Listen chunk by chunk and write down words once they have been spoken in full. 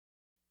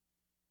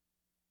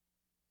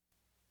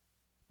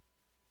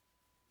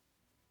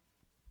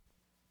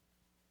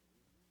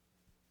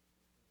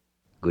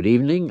Good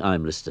evening,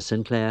 I'm Lister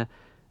Sinclair,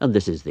 and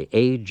this is the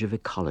Age of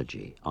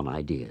Ecology on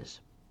Ideas.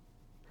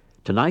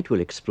 Tonight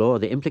we'll explore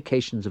the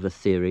implications of a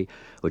theory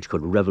which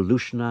could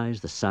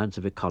revolutionize the science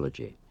of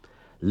ecology,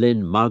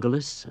 Lynn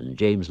Margulis and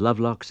James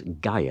Lovelock's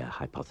Gaia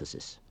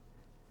hypothesis.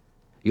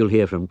 You'll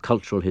hear from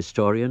cultural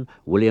historian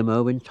William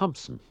Owen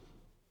Thompson.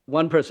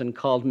 One person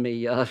called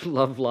me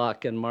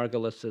Lovelock and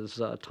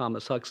Margulis's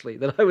Thomas Huxley,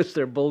 that I was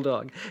their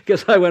bulldog,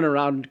 because I went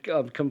around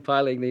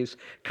compiling these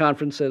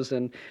conferences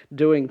and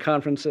doing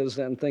conferences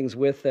and things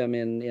with them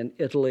in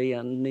Italy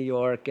and New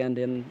York and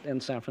in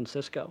San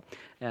Francisco.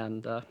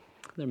 And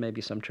there may be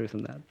some truth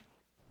in that.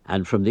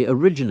 And from the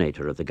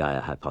originator of the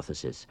Gaia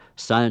hypothesis,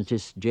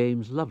 scientist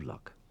James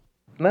Lovelock.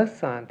 Most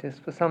scientists,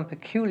 for some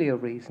peculiar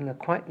reason, are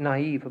quite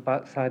naive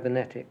about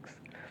cybernetics.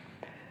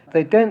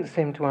 They don't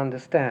seem to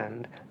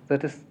understand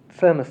that a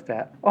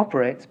thermostat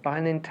operates by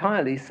an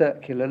entirely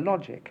circular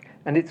logic,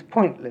 and it's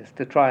pointless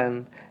to try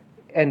and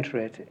enter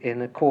it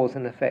in a cause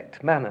and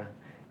effect manner.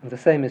 And the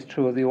same is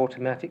true of the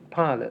automatic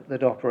pilot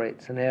that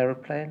operates an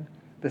aeroplane.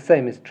 The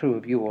same is true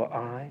of you or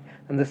I,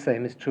 and the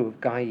same is true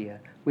of Gaia.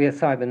 We are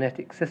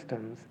cybernetic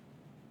systems.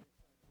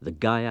 The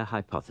Gaia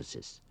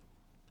hypothesis,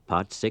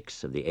 Part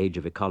 6 of the Age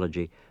of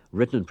Ecology,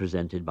 written and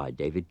presented by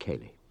David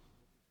Cayley.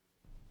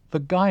 The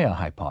Gaia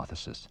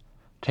hypothesis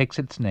takes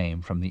its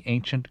name from the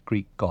ancient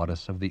Greek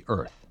goddess of the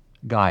earth,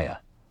 Gaia,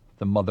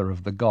 the mother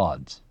of the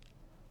gods.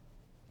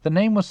 The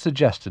name was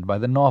suggested by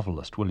the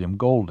novelist William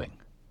Golding.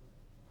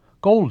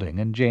 Golding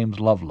and James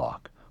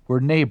Lovelock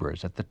were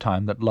neighbors at the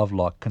time that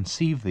Lovelock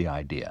conceived the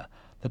idea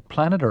that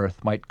planet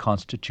Earth might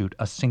constitute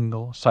a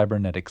single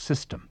cybernetic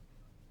system,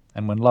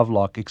 and when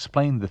Lovelock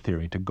explained the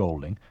theory to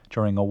Golding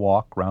during a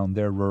walk round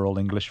their rural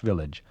English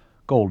village,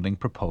 Golding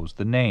proposed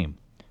the name.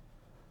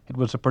 It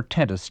was a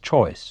portentous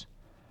choice.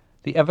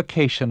 The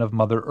evocation of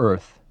Mother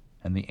Earth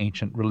and the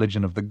ancient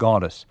religion of the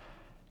goddess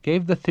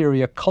gave the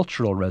theory a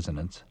cultural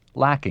resonance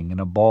lacking in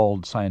a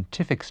bald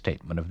scientific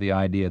statement of the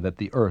idea that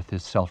the earth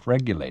is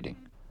self-regulating.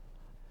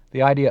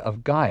 The idea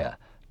of Gaia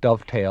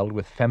dovetailed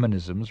with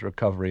feminism's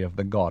recovery of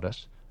the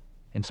goddess,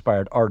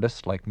 inspired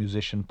artists like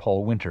musician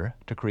Paul Winter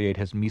to create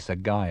his Missa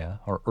Gaia,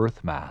 or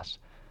Earth Mass,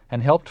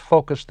 and helped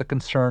focus the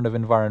concern of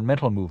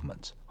environmental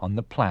movements on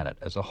the planet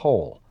as a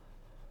whole.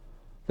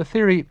 The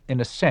theory,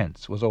 in a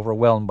sense, was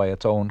overwhelmed by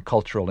its own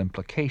cultural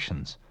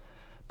implications,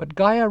 but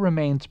Gaia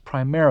remains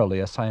primarily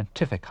a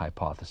scientific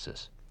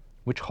hypothesis,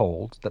 which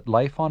holds that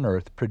life on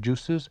Earth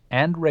produces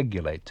and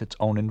regulates its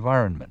own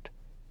environment,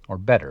 or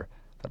better,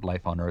 that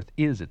life on Earth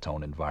is its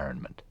own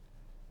environment.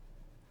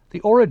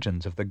 The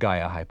origins of the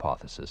Gaia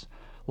hypothesis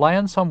lie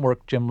in some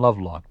work Jim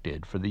Lovelock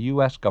did for the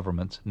U.S.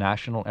 government's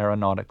National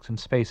Aeronautics and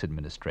Space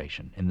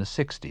Administration in the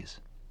 60s.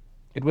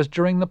 It was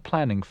during the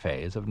planning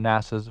phase of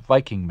NASA's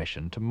Viking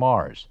mission to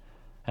Mars,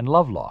 and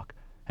Lovelock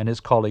and his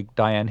colleague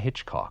Diane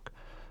Hitchcock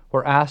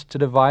were asked to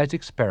devise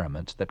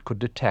experiments that could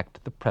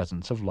detect the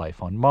presence of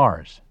life on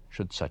Mars,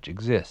 should such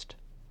exist.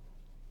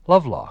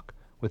 Lovelock,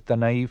 with the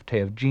naivete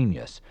of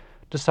genius,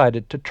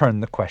 decided to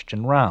turn the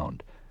question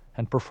round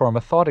and perform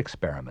a thought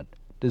experiment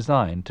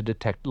designed to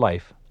detect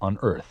life on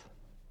Earth.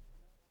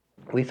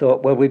 We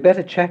thought, well, we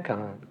better check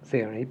our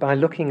theory by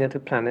looking at a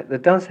planet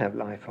that does have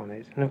life on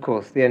it. And of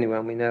course, the only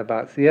one we know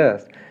about is the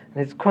Earth.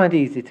 And it's quite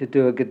easy to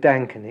do a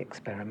Gedanken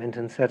experiment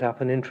and set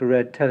up an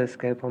infrared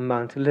telescope on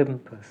Mount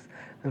Olympus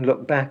and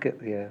look back at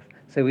the Earth.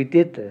 So we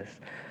did this.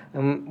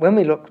 And when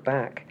we looked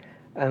back,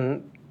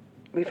 and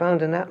we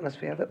found an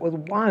atmosphere that was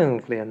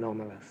wildly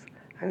anomalous.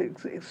 And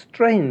it's a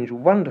strange,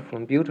 wonderful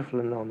and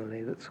beautiful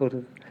anomaly that sort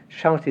of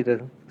shouted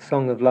a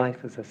song of life,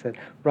 as I said,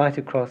 right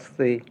across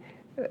the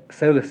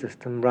solar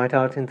system, right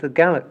out into the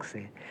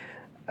galaxy.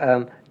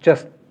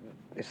 Just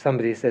if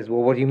somebody says,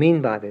 well, what do you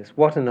mean by this?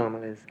 What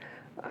anomalies?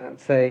 I'd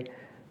say,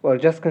 well,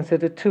 just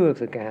consider two of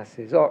the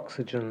gases,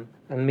 oxygen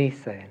and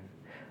methane.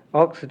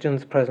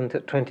 Oxygen's present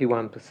at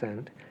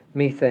 21%.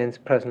 Methane's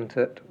present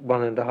at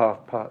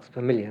 1.5 parts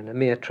per million, a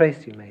mere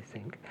trace, you may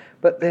think.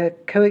 But their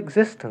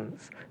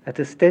coexistence at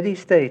a steady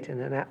state in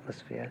an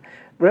atmosphere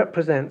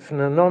represents an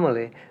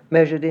anomaly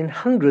measured in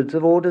hundreds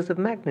of orders of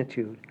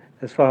magnitude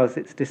as far as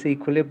its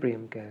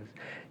disequilibrium goes.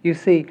 You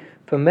see,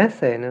 for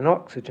methane and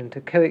oxygen to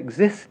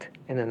coexist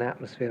in an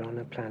atmosphere on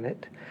a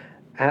planet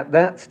at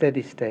that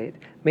steady state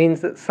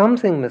means that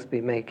something must be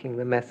making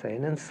the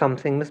methane and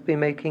something must be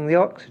making the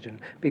oxygen,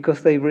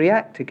 because they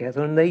react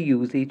together and they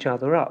use each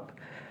other up.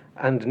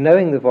 And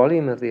knowing the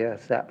volume of the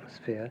Earth's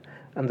atmosphere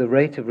and the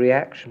rate of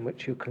reaction,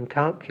 which you can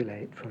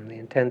calculate from the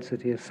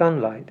intensity of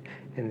sunlight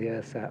in the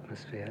Earth's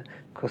atmosphere,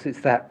 because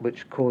it's that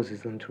which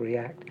causes them to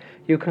react,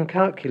 you can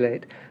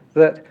calculate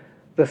that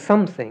the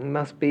something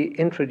must be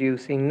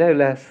introducing no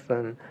less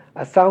than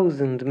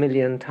 1,000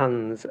 million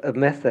tons of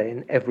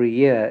methane every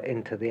year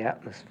into the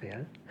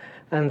atmosphere,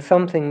 and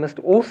something must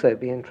also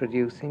be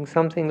introducing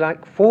something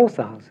like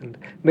 4,000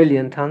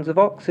 million tons of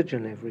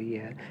oxygen every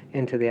year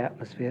into the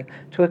atmosphere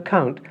to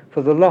account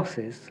for the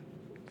losses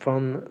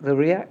from the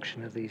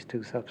reaction of these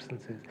two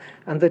substances.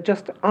 And there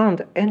just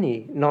aren't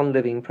any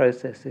non-living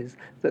processes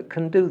that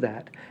can do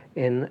that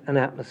in an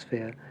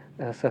atmosphere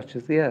such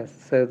as the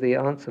Earth. So the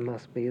answer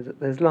must be that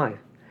there's life.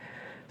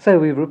 So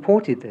we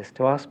reported this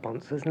to our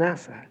sponsors,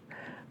 NASA.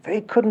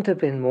 They couldn't have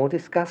been more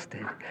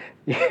disgusted.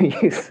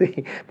 You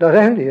see, not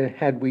only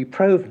had we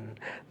proven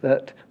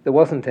that there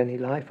wasn't any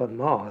life on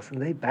Mars,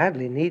 and they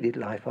badly needed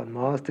life on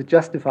Mars to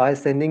justify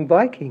sending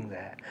Viking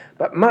there,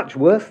 but much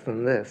worse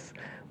than this,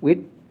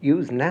 we'd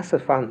used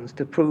NASA funds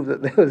to prove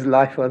that there was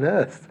life on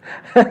Earth.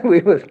 And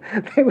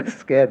they were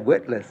scared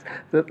witless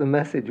that the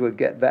message would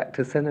get back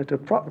to Senator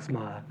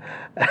Proxmire.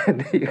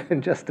 And you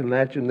can just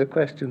imagine the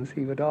questions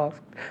he would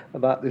ask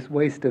about this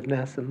waste of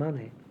NASA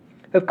money.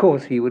 Of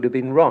course, he would have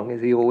been wrong,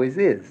 as he always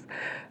is.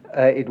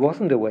 It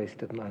wasn't a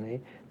waste of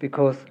money,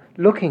 because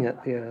looking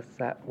at the Earth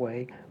that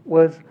way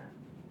was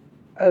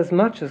as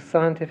much a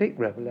scientific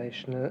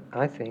revelation,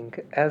 I think,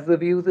 as the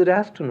view that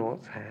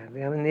astronauts had.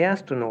 I mean, the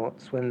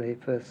astronauts, when they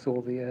first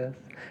saw the Earth,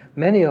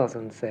 many of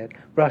them said,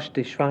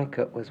 Rushdie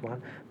Schweikert was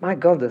one, my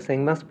God, the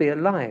thing must be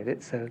alive.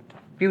 It's so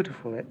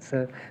beautiful. It's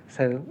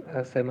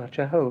so much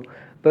a whole.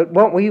 But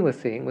what we were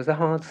seeing was a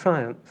hard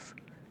science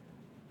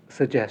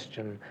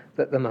suggestion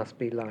that there must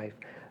be life.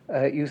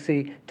 You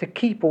see, to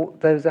keep all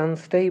those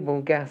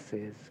unstable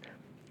gases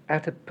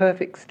at a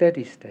perfect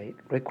steady state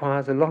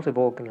requires a lot of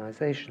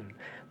organization.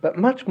 But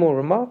much more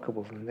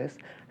remarkable than this,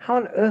 how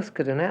on earth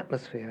could an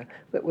atmosphere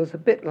that was a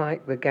bit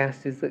like the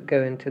gases that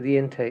go into the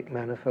intake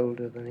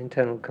manifold of an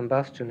internal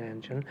combustion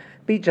engine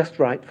be just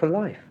right for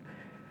life?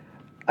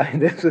 I mean,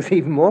 this was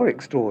even more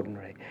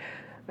extraordinary.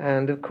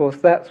 And of course,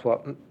 that's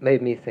what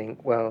made me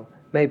think, well,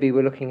 maybe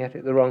we're looking at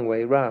it the wrong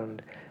way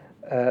round.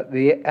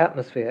 The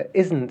atmosphere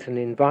isn't an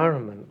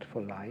environment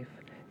for life.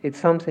 It's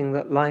something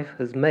that life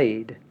has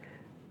made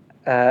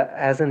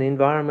as an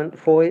environment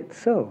for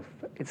itself.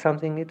 It's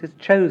something it has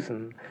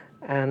chosen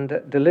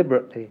and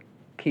deliberately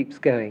keeps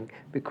going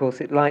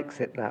because it likes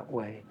it that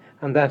way.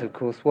 And that, of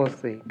course, was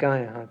the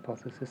Gaia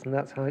hypothesis, and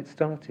that's how it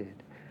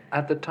started.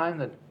 At the time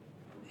that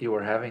you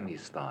were having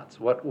these thoughts,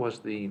 what was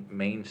the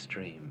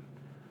mainstream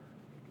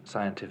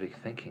scientific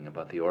thinking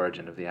about the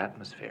origin of the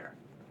atmosphere?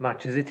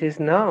 Much as it is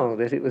now,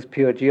 that it was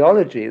pure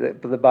geology,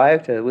 that the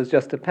biota was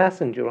just a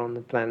passenger on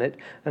the planet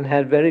and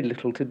had very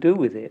little to do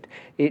with it.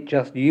 It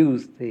just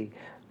used the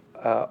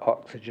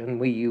oxygen,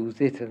 we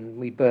use it, and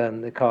we burn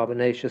the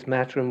carbonaceous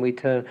matter, and we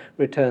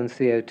return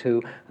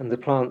CO2, and the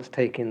plants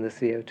take in the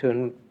CO2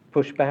 and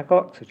push back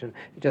oxygen.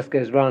 It just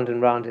goes round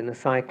and round in a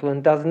cycle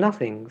and does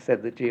nothing,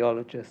 said the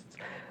geologists.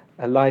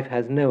 Life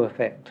has no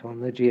effect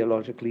on the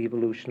geological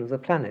evolution of the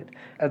planet.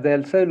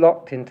 They're so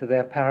locked into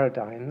their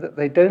paradigm that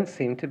they don't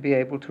seem to be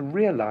able to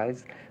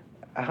realize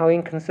how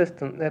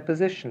inconsistent their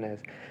position is.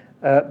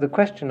 The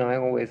question I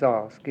always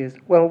ask is,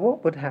 well,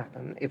 what would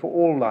happen if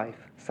all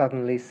life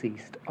suddenly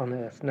ceased on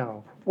Earth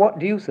now? What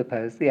do you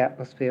suppose the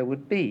atmosphere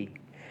would be?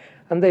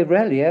 And they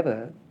rarely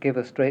ever give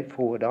a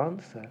straightforward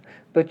answer,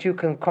 but you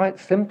can quite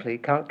simply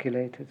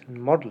calculate it and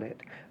model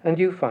it, and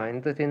you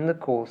find that in the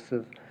course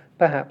of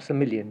perhaps 1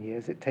 million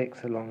years, it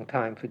takes a long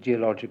time for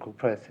geological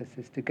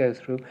processes to go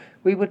through,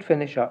 we would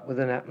finish up with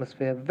an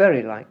atmosphere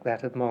very like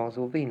that of Mars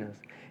or Venus.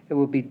 It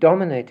would be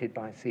dominated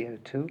by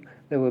CO2,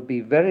 there would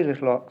be very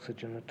little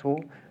oxygen at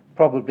all,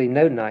 probably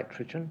no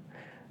nitrogen,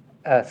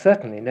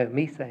 certainly no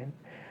methane,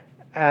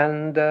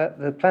 and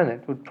the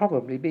planet would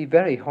probably be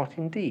very hot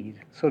indeed,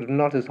 sort of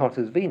not as hot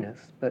as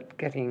Venus, but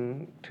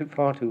getting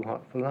far too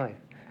hot for life.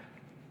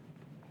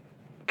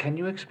 Can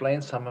you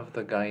explain some of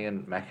the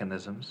Gaian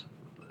mechanisms?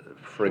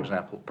 For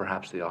example,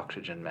 perhaps the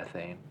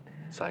oxygen-methane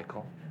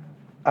cycle?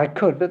 I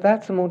could, but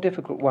that's a more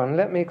difficult one.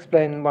 Let me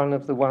explain one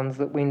of the ones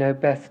that we know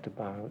best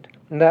about,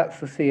 and that's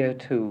the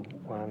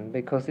CO2 one,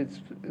 because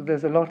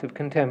there's a lot of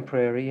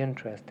contemporary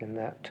interest in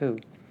that too.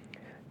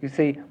 You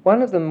see,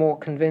 one of the more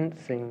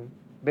convincing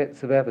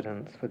bits of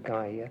evidence for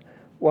Gaia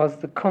was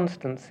the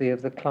constancy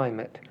of the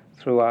climate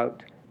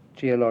throughout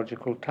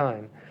geological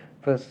time.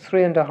 For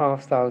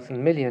 3,500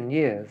 million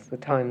years, the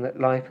time that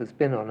life has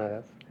been on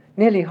Earth,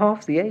 nearly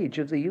half the age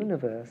of the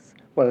universe,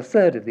 well, a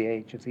third of the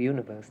age of the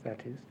universe, that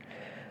is,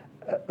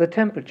 the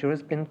temperature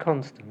has been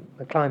constant,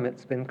 the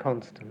climate's been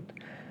constant,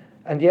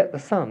 and yet the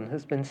sun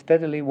has been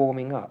steadily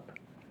warming up.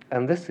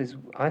 And this is,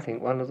 I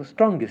think, one of the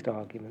strongest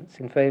arguments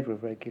in favor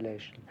of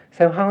regulation.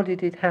 So how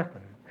did it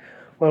happen?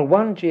 Well,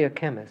 one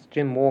geochemist,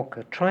 Jim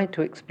Walker, tried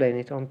to explain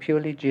it on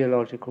purely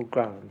geological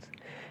grounds.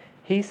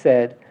 He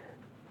said,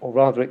 or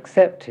rather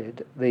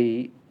accepted,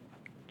 the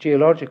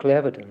geological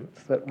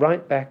evidence that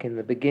right back in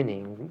the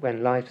beginning,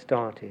 when life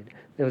started,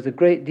 there was a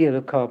great deal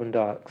of carbon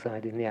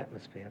dioxide in the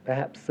atmosphere,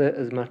 perhaps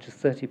as much as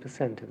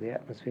 30% of the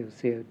atmosphere was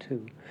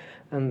CO2.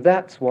 And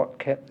that's what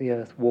kept the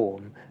Earth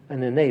warm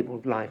and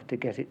enabled life to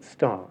get its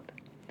start.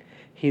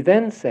 He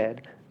then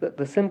said that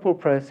the simple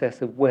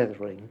process of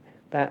weathering,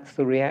 that's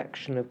the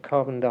reaction of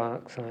carbon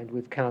dioxide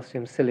with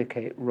calcium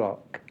silicate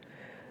rock,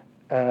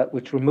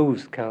 which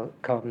removes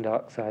carbon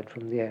dioxide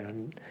from the air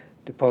and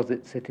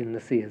deposits it in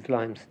the sea as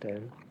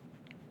limestone,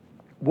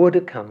 would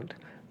account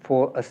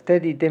for a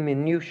steady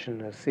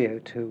diminution of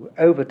CO2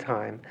 over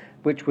time,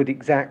 which would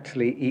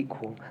exactly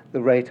equal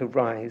the rate of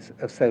rise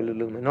of solar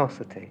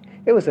luminosity.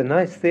 It was a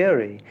nice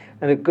theory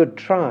and a good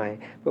try,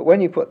 but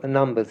when you put the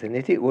numbers in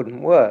it, it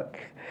wouldn't work.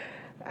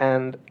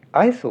 And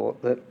I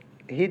thought that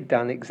he'd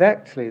done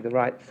exactly the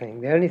right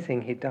thing. The only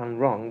thing he'd done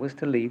wrong was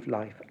to leave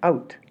life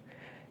out.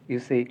 You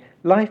see,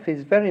 life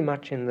is very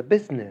much in the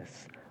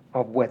business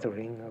of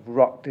weathering, of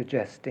rock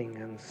digesting,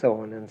 and so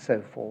on and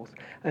so forth.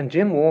 And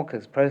Jim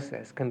Walker's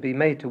process can be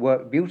made to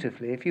work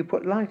beautifully if you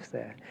put life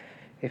there.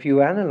 If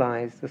you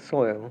analyze the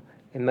soil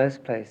in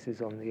most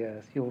places on the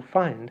Earth, you'll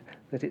find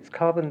that its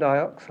carbon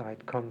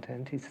dioxide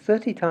content is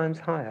 30 times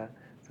higher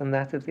than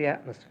that of the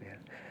atmosphere.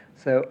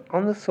 So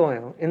on the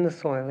soil, in the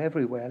soil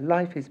everywhere,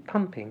 life is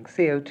pumping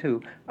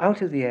CO2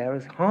 out of the air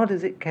as hard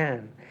as it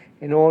can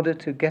in order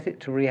to get it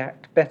to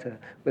react better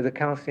with a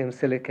calcium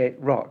silicate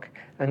rock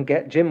and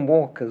get Jim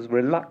Walker's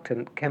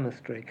reluctant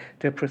chemistry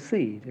to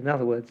proceed. In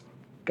other words,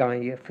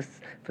 Gaia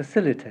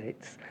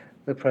facilitates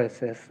the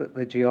process that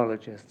the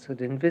geologists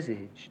had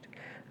envisaged.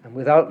 And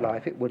without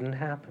life, it wouldn't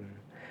happen.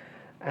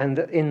 And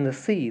in the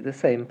sea, the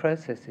same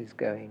process is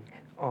going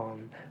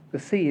on. The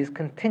sea is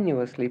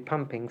continuously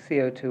pumping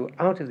CO2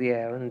 out of the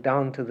air and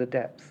down to the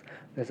depths.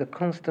 There's a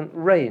constant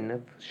rain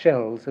of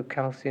shells of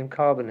calcium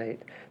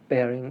carbonate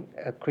bearing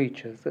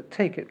creatures that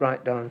take it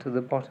right down to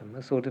the bottom,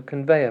 a sort of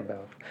conveyor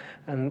belt.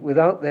 And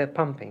without their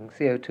pumping,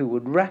 CO2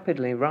 would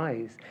rapidly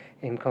rise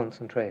in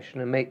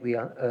concentration and make the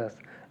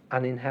Earth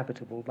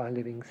uninhabitable by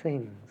living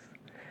things.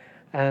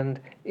 And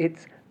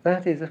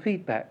that is a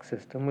feedback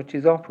system which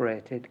is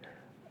operated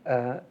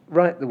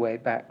right the way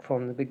back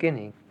from the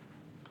beginning.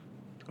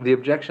 The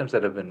objections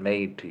that have been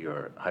made to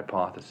your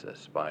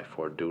hypothesis by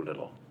Ford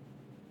Doolittle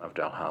of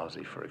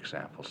Dalhousie, for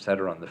example,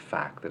 center on the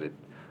fact that it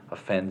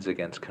offends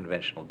against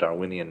conventional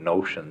Darwinian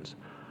notions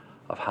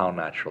of how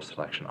natural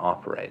selection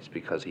operates,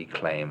 because he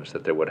claims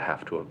that there would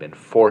have to have been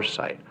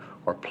foresight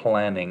or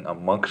planning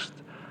amongst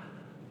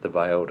the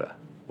biota,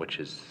 which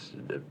is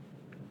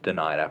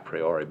denied a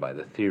priori by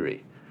the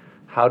theory.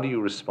 How do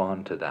you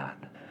respond to that?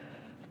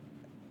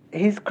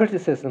 His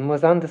criticism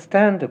was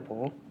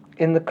understandable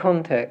in the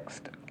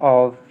context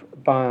of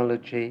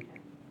biology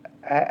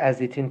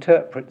as it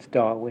interprets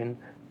Darwin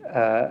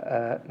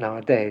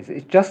nowadays.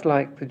 It's just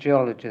like the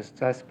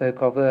geologists I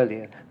spoke of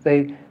earlier.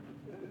 They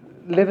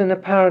live in a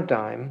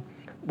paradigm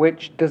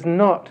which does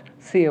not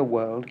see a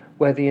world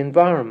where the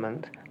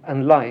environment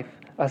and life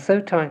are so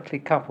tightly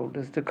coupled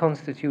as to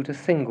constitute a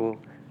single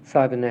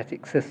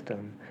cybernetic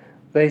system.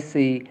 They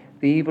see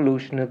the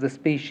evolution of the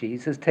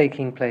species as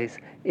taking place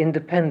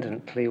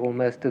independently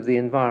almost of the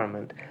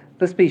environment.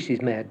 The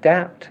species may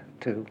adapt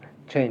to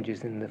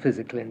changes in the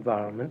physical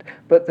environment,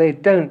 but they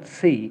don't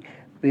see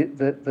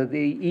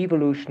the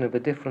evolution of a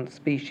different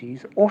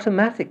species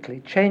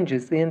automatically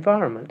changes the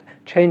environment,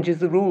 changes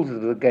the rules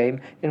of the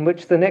game in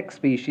which the next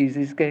species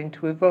is going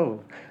to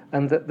evolve,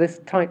 and that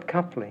this tight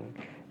coupling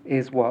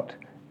is what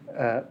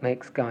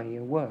makes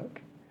Gaia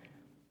work.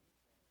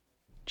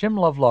 Jim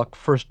Lovelock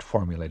first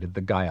formulated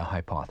the Gaia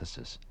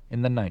hypothesis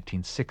in the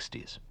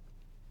 1960s.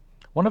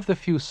 One of the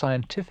few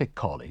scientific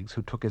colleagues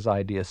who took his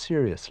idea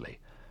seriously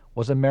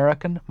was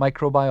American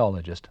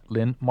microbiologist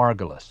Lynn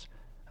Margulis,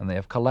 and they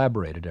have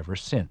collaborated ever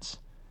since.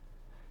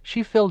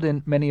 She filled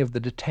in many of the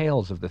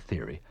details of the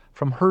theory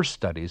from her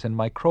studies in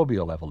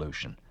microbial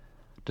evolution,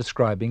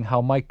 describing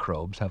how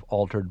microbes have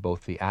altered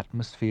both the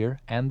atmosphere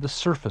and the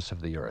surface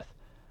of the Earth,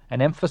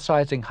 and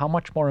emphasizing how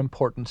much more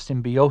important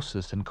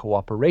symbiosis and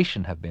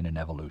cooperation have been in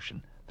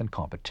evolution than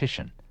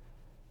competition.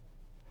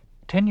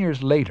 10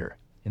 years later,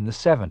 in the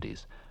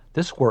 70s,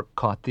 this work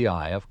caught the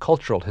eye of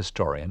cultural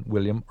historian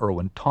William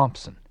Irwin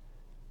Thompson.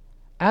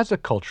 As a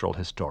cultural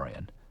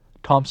historian,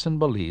 Thompson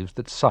believes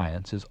that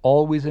science is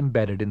always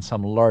embedded in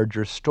some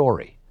larger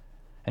story,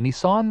 and he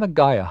saw in the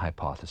Gaia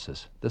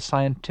hypothesis the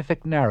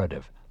scientific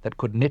narrative that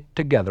could knit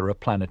together a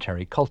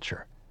planetary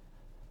culture.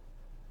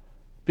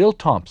 Bill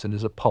Thompson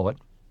is a poet,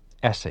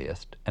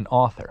 essayist, and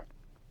author.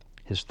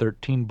 His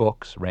 13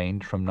 books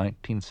range from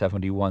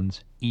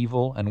 1971's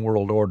Evil and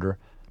World Order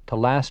to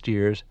last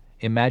year's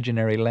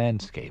Imaginary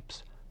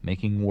Landscapes,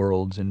 Making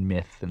Worlds in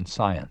Myth and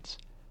Science.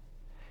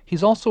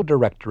 He's also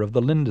director of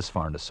the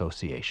Lindisfarne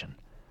Association,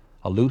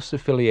 a loose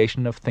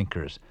affiliation of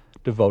thinkers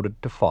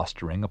devoted to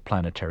fostering a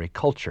planetary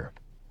culture.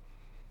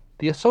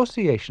 The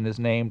association is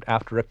named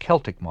after a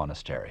Celtic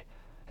monastery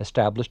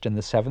established in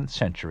the 7th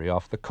century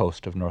off the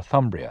coast of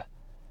Northumbria.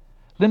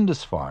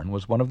 Lindisfarne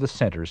was one of the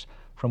centers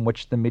from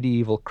which the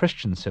medieval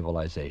Christian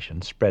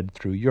civilization spread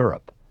through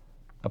Europe,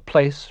 a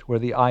place where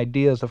the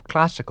ideas of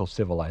classical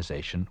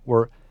civilization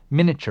were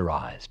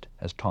miniaturized,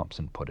 as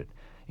Thompson put it,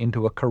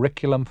 into a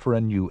curriculum for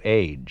a new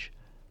age.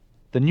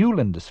 The new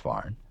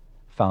Lindisfarne,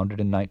 founded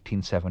in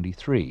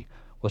 1973,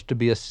 was to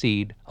be a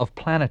seed of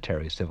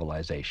planetary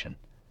civilization.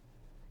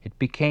 It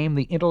became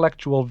the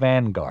intellectual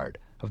vanguard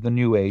of the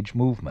New Age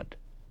movement,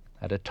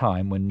 at a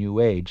time when New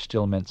Age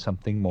still meant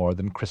something more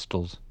than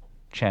crystals,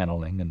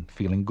 channeling, and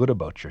feeling good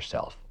about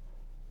yourself.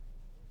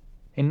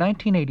 In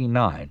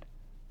 1989,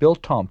 Bill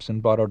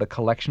Thompson brought out a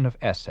collection of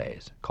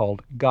essays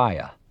called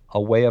Gaia, A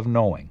Way of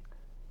Knowing,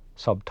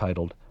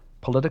 subtitled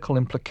Political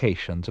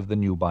Implications of the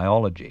New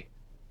Biology.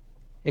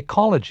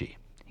 Ecology,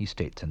 he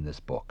states in this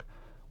book,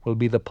 will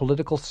be the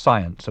political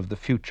science of the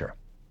future,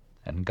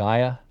 and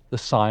Gaia the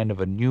sign of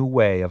a new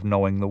way of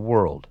knowing the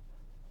world.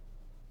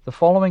 The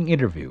following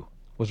interview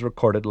was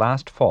recorded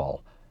last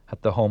fall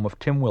at the home of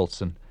Tim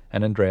Wilson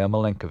and Andrea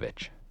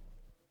Milenkovic.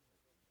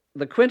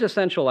 The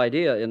quintessential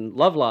idea in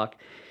Lovelock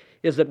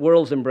is that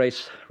worlds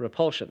embrace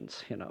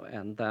repulsions,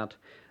 and that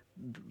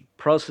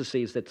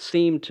processes that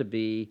seem to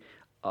be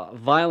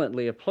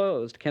violently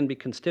opposed can be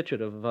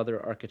constitutive of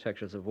other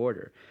architectures of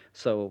order.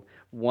 So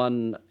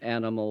one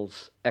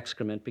animal's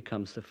excrement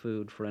becomes the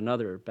food for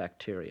another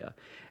bacteria,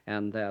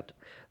 and that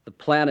the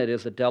planet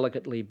is a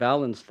delicately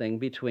balanced thing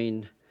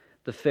between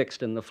the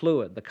fixed and the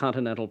fluid. The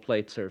continental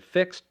plates are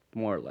fixed,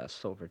 more or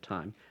less, over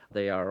time.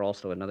 They are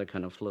also another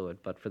kind of fluid,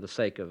 but for the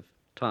sake of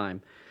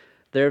time,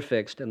 they're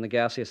fixed, and the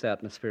gaseous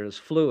atmosphere is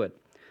fluid.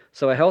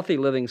 So a healthy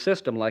living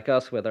system like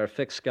us, with our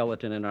fixed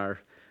skeleton and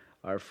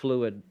our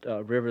fluid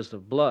rivers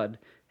of blood,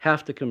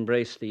 have to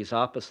embrace these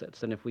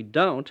opposites. And if we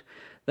don't,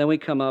 then we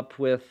come up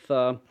with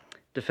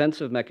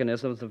defensive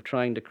mechanisms of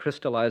trying to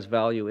crystallize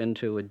value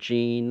into a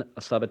gene, a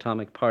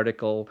subatomic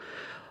particle,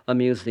 a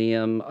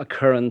museum, a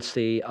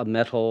currency, a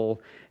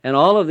metal. And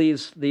all of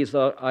these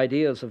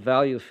ideas of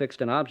value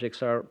fixed in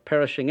objects are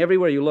perishing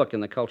everywhere you look in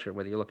the culture,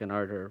 whether you look in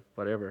art or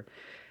whatever.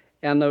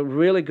 And a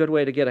really good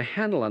way to get a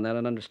handle on that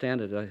and understand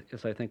it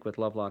is, I think, with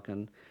Lovelock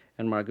and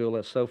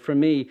Margulis. So for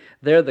me,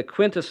 they're the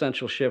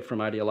quintessential shift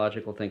from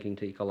ideological thinking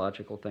to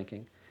ecological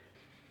thinking.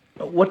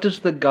 What does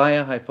the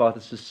Gaia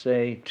hypothesis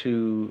say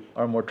to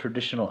our more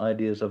traditional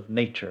ideas of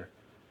nature,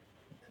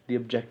 the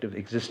objective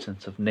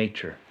existence of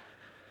nature?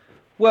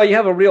 Well, you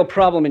have a real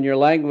problem in your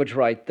language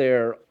right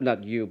there.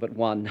 Not you, but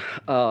one.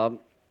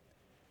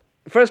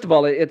 First of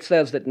all, it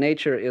says that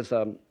nature is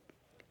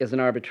an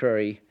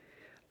arbitrary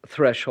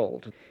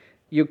threshold.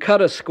 You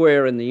cut a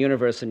square in the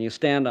universe and you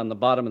stand on the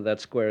bottom of that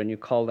square and you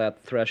call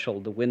that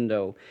threshold the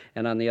window,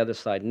 and on the other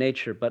side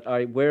nature. But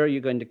where are you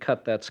going to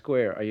cut that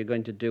square? Are you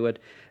going to do it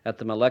at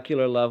the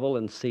molecular level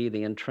and see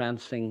the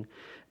entrancing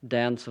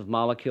dance of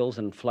molecules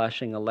and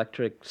flashing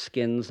electric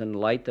skins and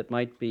light that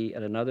might be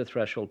at another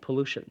threshold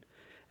pollution?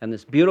 And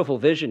this beautiful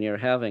vision you're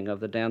having of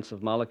the dance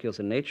of molecules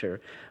in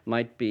nature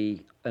might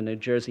be a New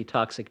Jersey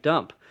toxic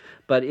dump.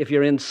 But if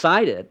you're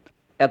inside it,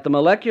 at the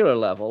molecular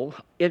level,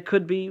 it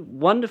could be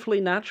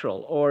wonderfully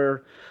natural,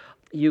 or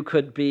you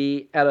could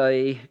be at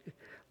a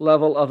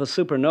level of a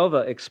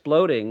supernova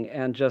exploding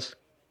and just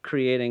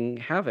creating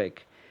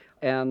havoc.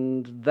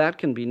 And that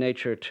can be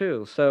nature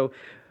too. So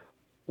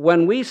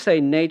when we say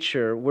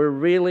nature, we're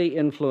really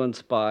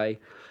influenced by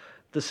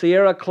the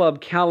Sierra Club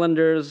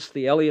calendars,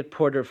 the Elliott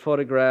Porter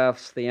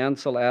photographs, the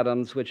Ansel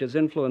Adams, which is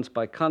influenced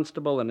by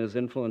Constable and is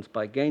influenced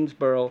by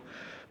Gainsborough,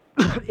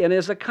 and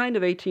is a kind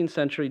of 18th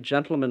century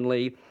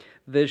gentlemanly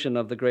vision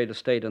of the great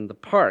estate and the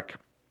park.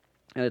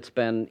 And it's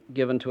been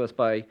given to us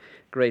by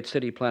great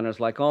city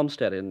planners like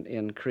Olmsted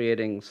in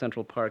creating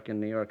Central Park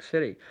in New York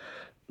City.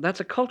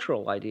 That's a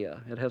cultural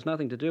idea. It has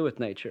nothing to do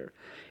with nature.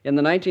 In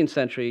the 19th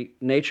century,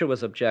 nature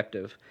was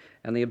objective,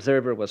 and the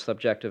observer was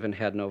subjective and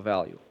had no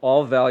value.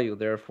 All value,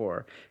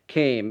 therefore,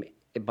 came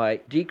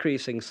by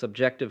decreasing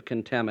subjective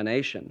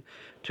contamination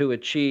to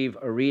achieve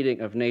a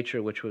reading of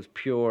nature which was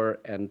pure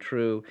and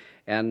true,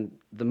 and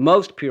the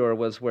most pure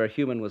was where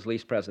human was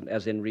least present,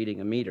 as in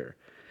reading a meter.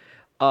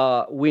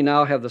 We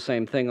now have the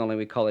same thing, only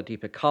we call it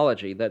deep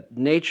ecology, that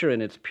nature in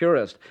its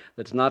purest,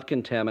 that's not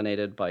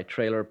contaminated by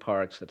trailer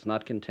parks, that's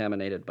not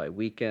contaminated by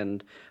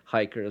weekend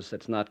hikers,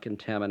 that's not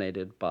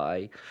contaminated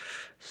by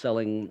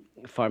selling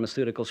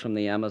pharmaceuticals from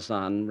the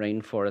Amazon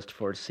rainforest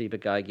for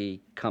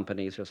Ciba-Geigy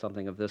companies or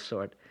something of this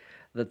sort,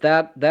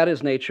 that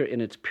is nature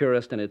in its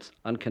purest and its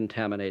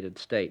uncontaminated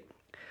state.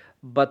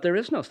 But there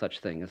is no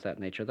such thing as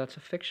that nature. That's a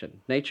fiction.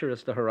 Nature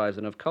is the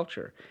horizon of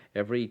culture.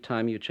 Every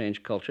time you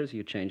change cultures,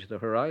 you change the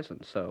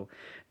horizon. So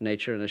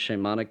nature in a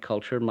shamanic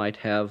culture might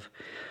have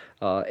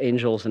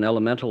angels and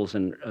elementals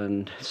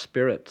and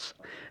spirits.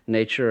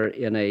 Nature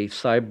in a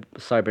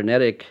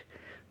cybernetic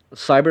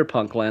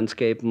cyberpunk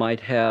landscape might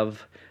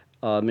have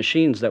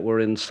machines that were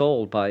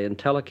ensouled by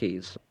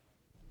entelechies.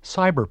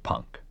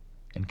 Cyberpunk,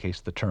 in case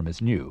the term is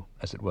new,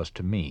 as it was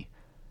to me,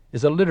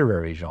 is a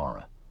literary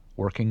genre,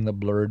 working the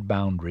blurred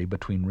boundary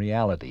between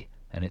reality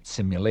and its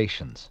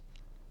simulations.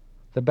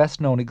 The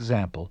best-known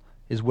example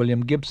is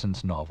William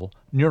Gibson's novel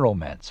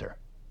Neuromancer.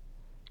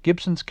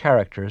 Gibson's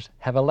characters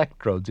have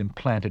electrodes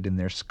implanted in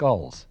their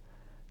skulls.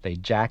 They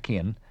jack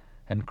in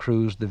and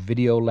cruise the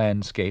video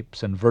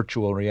landscapes and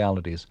virtual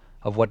realities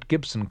of what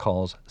Gibson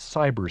calls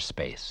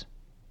cyberspace.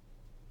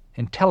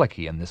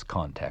 Entelechy in this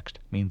context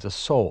means a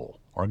soul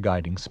or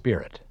guiding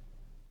spirit.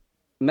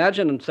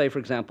 Imagine, say, for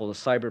example, the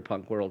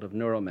cyberpunk world of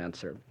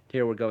Neuromancer.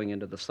 Here we're going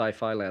into the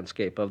sci-fi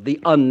landscape of the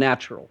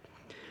unnatural.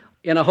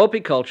 In a Hopi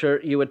culture,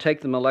 you would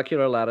take the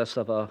molecular lattice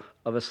of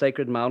a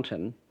sacred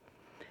mountain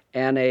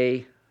and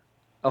a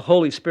a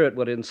Holy Spirit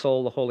would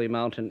ensoul the holy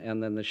mountain,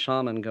 and then the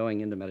shaman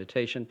going into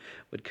meditation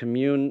would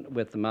commune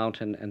with the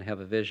mountain and have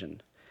a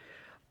vision.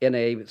 In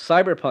a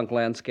cyberpunk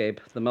landscape,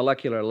 the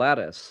molecular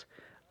lattice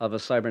of a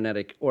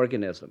cybernetic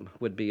organism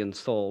would be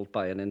ensouled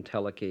by an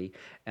entelechy,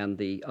 and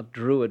the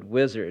druid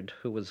wizard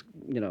who was,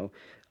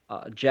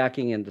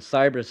 jacking into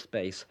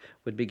cyberspace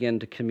would begin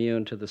to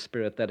commune to the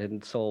spirit that had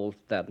ensouled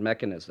that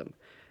mechanism.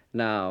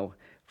 Now,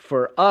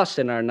 for us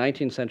in our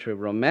 19th century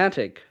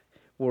romantic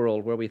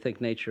world where we think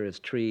nature is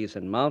trees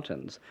and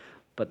mountains,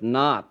 but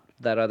not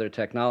that other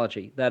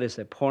technology, that is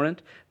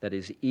abhorrent, that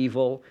is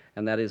evil,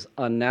 and that is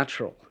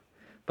unnatural.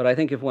 But I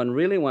think if one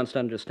really wants to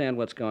understand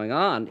what's going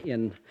on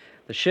in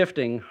the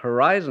shifting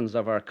horizons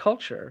of our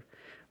culture,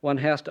 one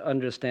has to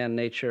understand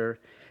nature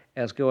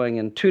as going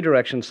in two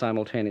directions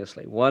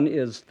simultaneously. One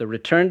is the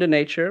return to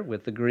nature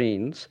with the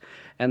greens,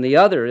 and the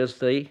other is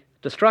the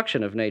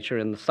destruction of nature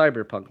in the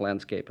cyberpunk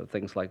landscape of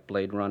things like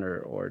Blade Runner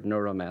or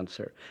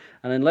Neuromancer.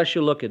 And unless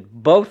you look at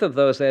both of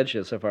those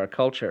edges of our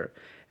culture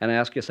and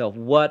ask yourself,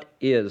 what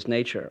is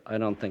nature? I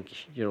don't think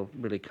you'll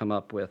really come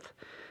up with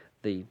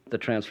the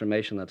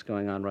transformation that's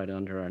going on right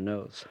under our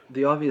nose.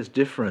 The obvious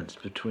difference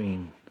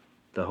between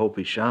the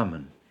Hopi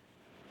shaman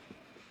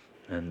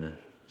and the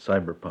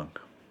cyberpunk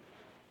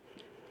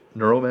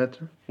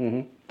neuromancer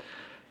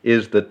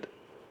is that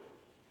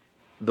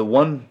the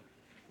one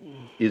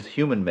is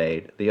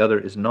human-made, the other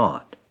is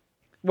not.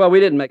 Well, we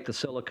didn't make the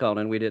silicon,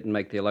 and we didn't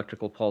make the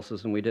electrical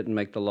pulses, and we didn't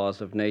make the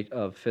laws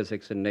of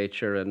physics and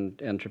nature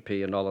and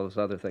entropy and all those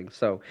other things.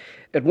 So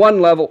at one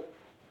level...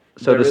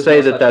 So to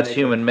say that that's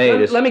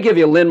human-made is... Let me give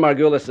you Lynn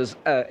Margulis's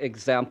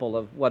example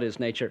of what is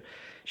nature.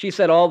 She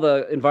said all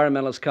the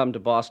environmentalists come to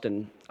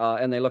Boston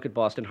and they look at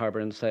Boston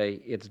Harbor and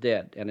say it's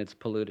dead and it's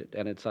polluted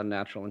and it's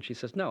unnatural. And she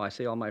says, no, I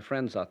see all my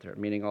friends out there,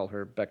 meaning all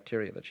her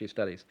bacteria that she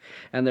studies.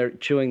 And they're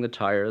chewing the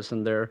tires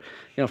and they're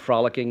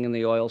frolicking in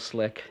the oil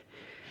slick.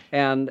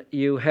 And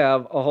you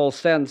have a whole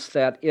sense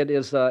that it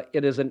is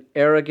an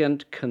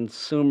arrogant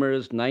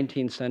consumer's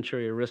 19th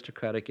century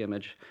aristocratic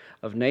image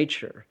of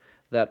nature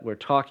that we're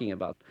talking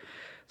about.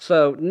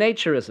 So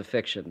nature is a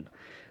fiction.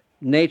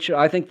 Nature,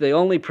 I think the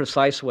only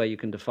precise way you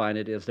can define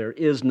it is there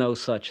is no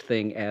such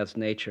thing as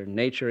nature.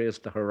 Nature is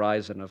the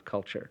horizon of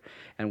culture.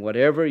 And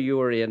whatever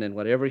you are in and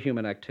whatever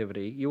human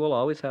activity, you will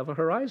always have a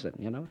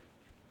horizon,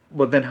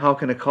 Well, then how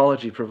can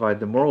ecology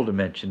provide the moral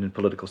dimension in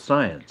political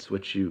science,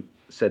 which you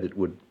said it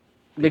would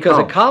Because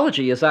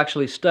ecology is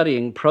actually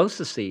studying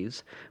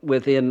processes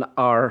within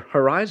our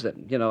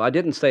horizon. I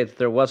didn't say that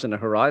there wasn't a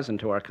horizon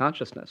to our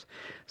consciousness.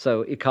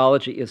 So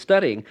ecology is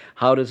studying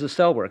how does a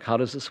cell work, how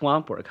does a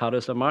swamp work, how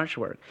does a marsh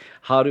work,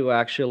 how do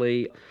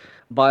actually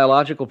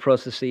biological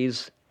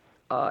processes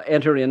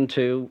enter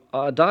into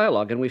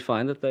dialogue, and we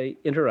find that they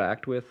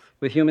interact with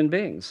human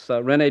beings.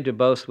 René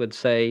Dubos would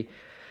say,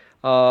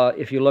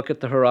 if you look at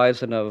the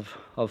horizon of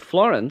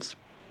Florence,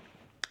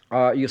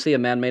 you see a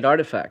man-made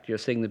artifact. You're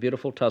seeing the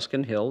beautiful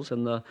Tuscan hills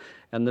and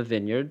the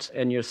vineyards,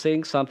 and you're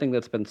seeing something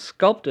that's been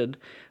sculpted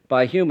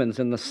by humans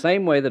in the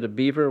same way that a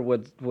beaver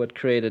would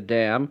create a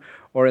dam,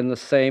 or in the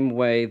same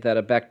way that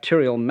a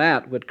bacterial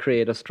mat would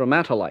create a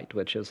stromatolite,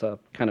 which is a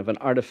kind of an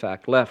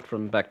artifact left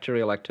from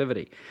bacterial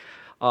activity.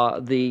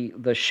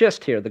 The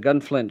schist here, the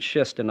gunflint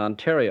schist in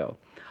Ontario,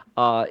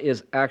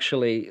 is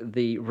actually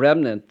the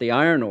remnant, the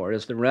iron ore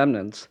is the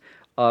remnants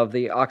of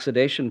the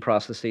oxidation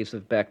processes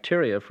of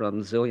bacteria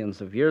from zillions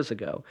of years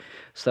ago.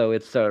 So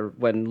it's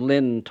when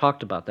Lynn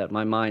talked about that,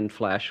 my mind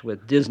flashed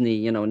with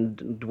Disney, and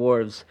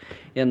dwarves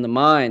in the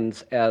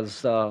mines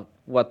as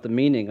what the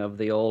meaning of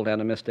the old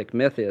animistic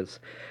myth is.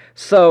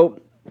 So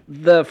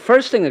the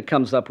first thing that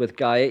comes up with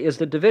Gaia is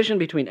the division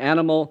between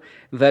animal,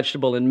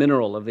 vegetable, and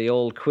mineral of the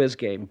old quiz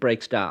game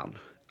breaks down.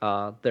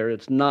 There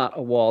is not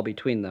a wall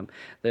between them.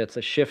 It's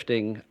a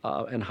shifting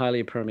and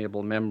highly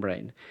permeable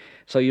membrane.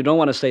 So you don't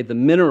want to say the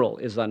mineral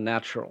is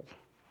unnatural.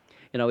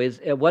 Do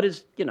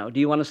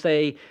you want to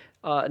say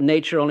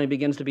nature only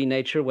begins to be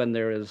nature when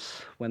there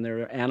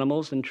are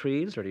animals and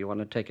trees, or do you want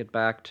to take it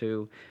back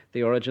to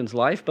the origins of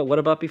life? But what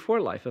about before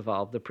life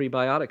evolved, the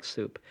prebiotic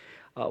soup?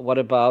 What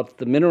about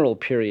the mineral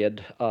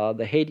period,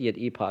 the Hadean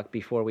epoch,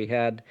 before we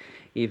had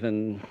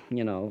even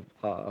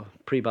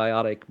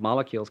prebiotic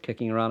molecules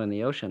kicking around in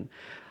the ocean?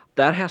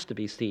 That has to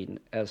be seen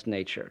as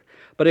nature.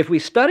 But if we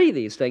study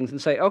these things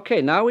and say,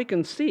 okay, now we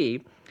can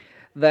see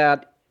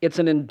that it's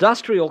an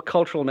industrial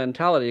cultural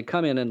mentality to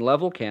come in and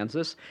level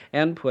Kansas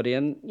and put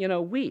in,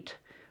 wheat,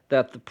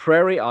 that the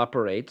prairie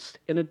operates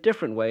in a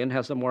different way and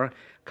has a more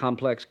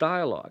complex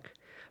dialogue.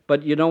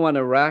 But you don't want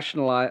to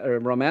rationalize or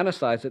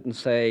romanticize it and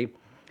say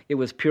it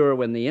was pure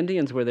when the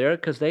Indians were there,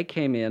 because they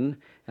came in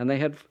and they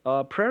had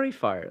prairie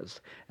fires,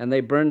 and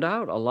they burned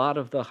out a lot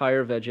of the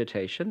higher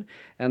vegetation,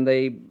 and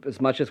they, as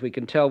much as we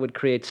can tell, would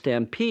create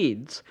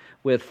stampedes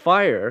with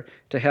fire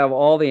to have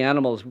all the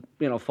animals,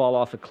 fall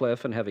off a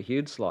cliff and have a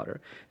huge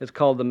slaughter. It's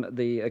called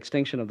the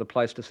extinction of the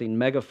Pleistocene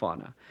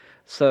megafauna.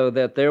 So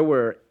that there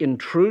were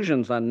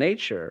intrusions on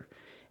nature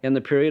in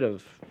the period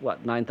of,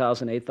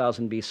 9,000,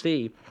 8,000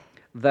 BC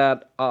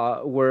that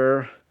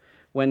were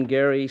when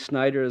Gary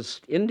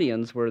Snyder's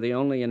Indians were the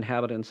only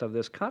inhabitants of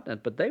this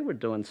continent, but they were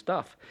doing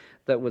stuff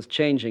that was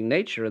changing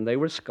nature, and they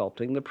were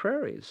sculpting the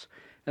prairies.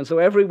 And so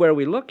everywhere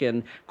we look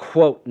in,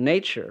 quote,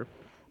 nature,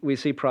 we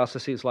see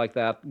processes like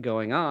that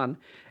going on,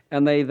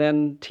 and they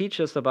then teach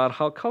us about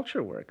how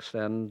culture works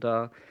and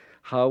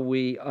how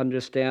we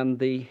understand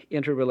the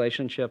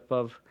interrelationship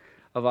of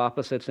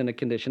opposites in a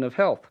condition of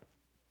health.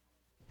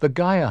 The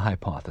Gaia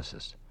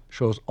hypothesis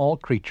shows all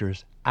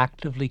creatures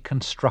actively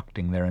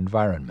constructing their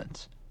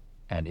environments,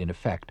 and in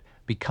effect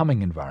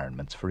becoming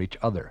environments for each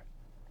other.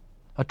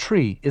 A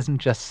tree isn't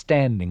just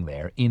standing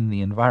there in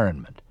the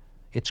environment.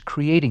 It's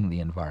creating the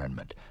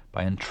environment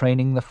by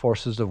entraining the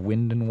forces of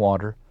wind and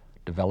water,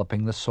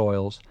 developing the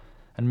soils,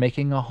 and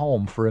making a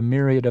home for a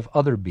myriad of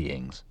other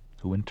beings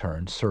who in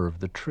turn serve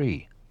the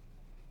tree.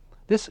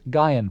 This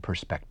Gaian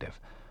perspective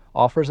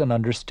offers an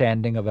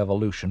understanding of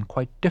evolution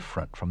quite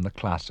different from the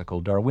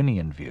classical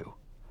Darwinian view.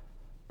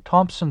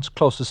 Thompson's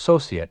close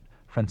associate,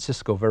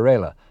 Francisco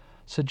Varela,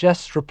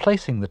 suggests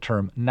replacing the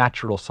term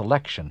natural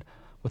selection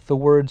with the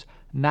words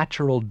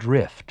natural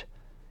drift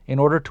in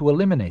order to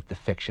eliminate the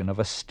fiction of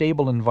a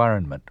stable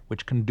environment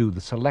which can do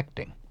the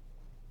selecting.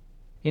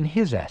 In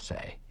his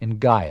essay, In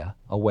Gaia,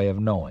 A Way of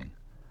Knowing,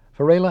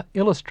 Varela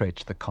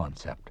illustrates the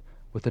concept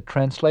with a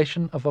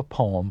translation of a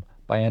poem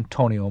by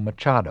Antonio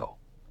Machado.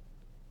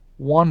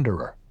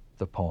 "Wanderer,"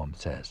 the poem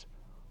says,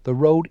 "the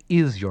road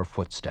is your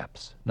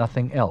footsteps,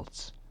 nothing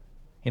else.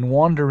 In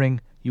wandering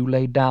you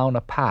lay down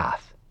a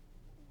path.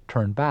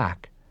 Turn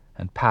back,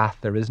 and path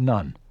there is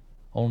none,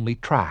 only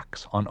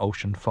tracks on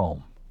ocean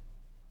foam."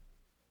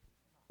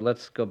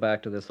 Let's go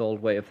back to this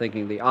old way of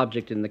thinking, the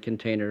object in the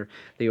container,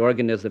 the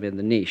organism in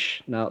the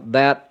niche. Now,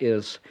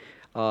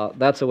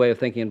 that's a way of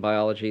thinking in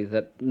biology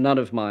that none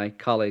of my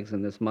colleagues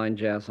in this Mind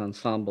Jazz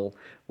ensemble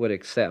would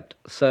accept.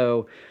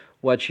 So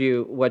what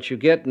you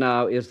get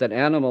now is that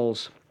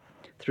animals,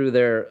 through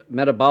their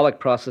metabolic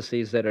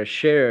processes that are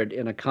shared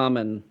in a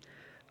common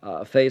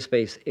phase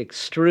space,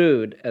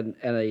 extrude an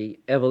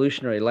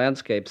evolutionary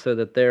landscape so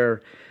that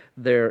their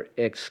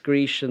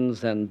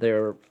excretions and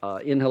their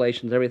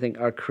inhalations, everything,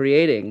 are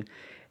creating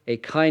a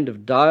kind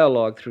of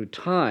dialogue through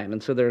time.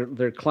 And so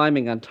they're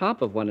climbing on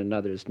top of one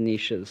another's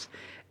niches.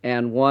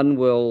 And one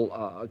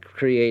will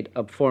create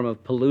a form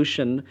of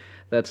pollution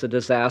that's a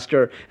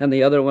disaster, and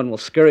the other one will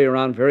scurry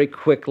around very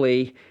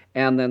quickly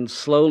and then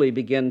slowly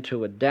begin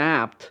to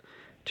adapt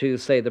to,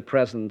 say, the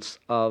presence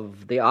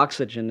of the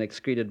oxygen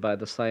excreted by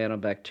the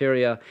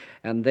cyanobacteria,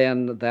 and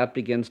then that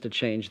begins to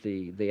change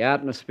the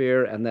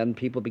atmosphere, and then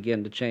people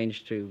begin to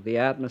change to the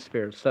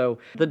atmosphere. So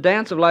the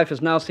dance of life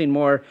is now seen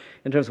more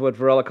in terms of what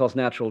Varela calls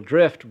natural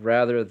drift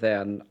rather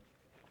than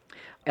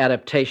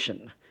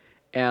adaptation.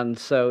 And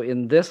so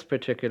in this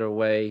particular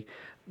way,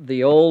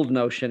 the old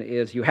notion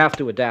is you have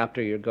to adapt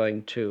or you're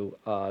going to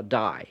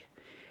die.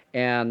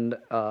 And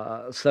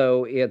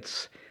so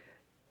it's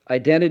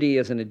identity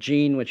is in a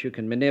gene which you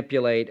can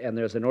manipulate, and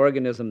there's an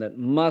organism that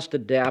must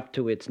adapt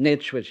to its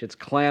niche, which it's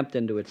clamped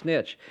into its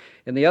niche.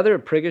 In the other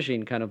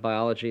prigogine kind of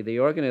biology, the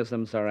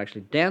organisms are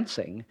actually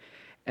dancing,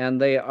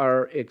 and they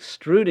are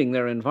extruding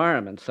their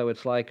environment. So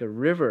it's like a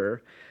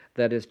river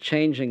that is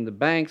changing the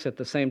banks at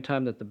the same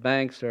time that the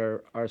banks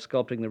are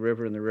sculpting the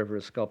river, and the river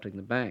is sculpting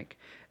the bank.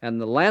 And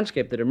the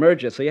landscape that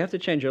emerges, so you have to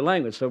change your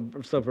language. So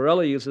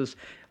Varela uses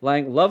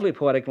lovely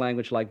poetic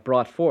language like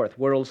brought forth,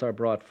 worlds are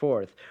brought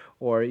forth,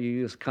 or you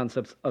use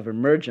concepts of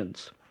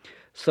emergence.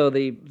 So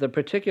the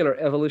particular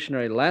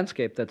evolutionary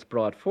landscape that's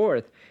brought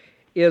forth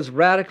is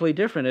radically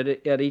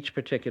different at each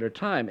particular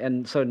time.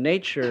 And so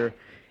nature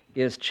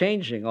is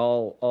changing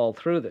all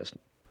through this.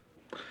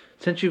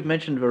 Since you've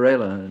mentioned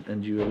Varela,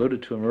 and you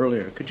alluded to him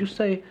earlier, could you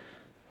say,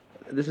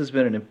 this has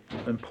been an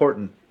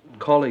important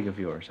colleague of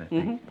yours, I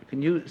think. Mm-hmm.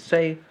 Can you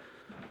say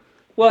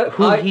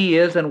who he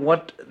is and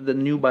what the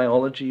new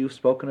biology you've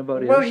spoken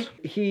about is?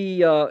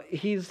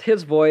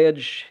 His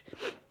voyage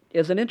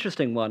is an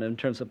interesting one in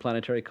terms of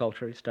planetary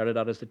culture. He started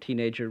out as a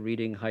teenager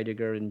reading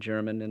Heidegger in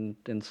German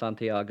in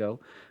Santiago,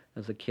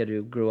 as a kid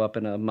who grew up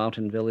in a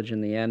mountain village in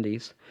the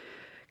Andes.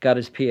 Got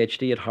his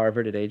PhD at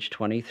Harvard at age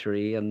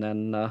 23, and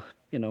then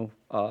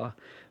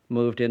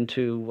moved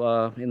into,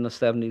 in the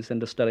 70s,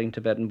 into studying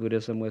Tibetan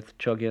Buddhism with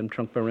Chogyam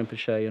Trungpa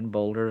Rinpoche in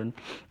Boulder, and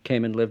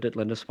came and lived at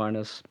Lindisfarne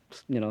as,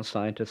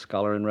 scientist,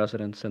 scholar in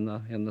residence in the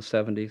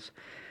 70s.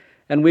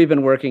 And we've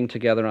been working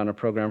together on a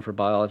program for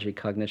biology,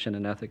 cognition,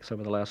 and ethics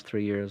over the last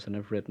 3 years, and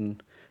have written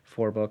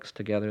 4 books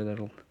together that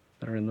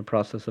are in the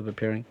process of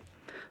appearing.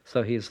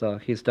 So he's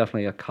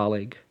definitely a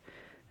colleague,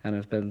 and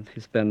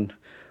he's been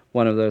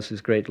one of those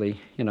who's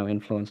greatly,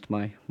 influenced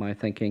my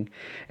thinking.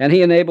 And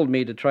he enabled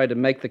me to try to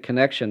make the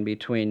connection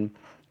between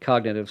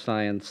cognitive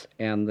science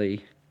and the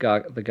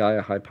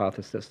Gaia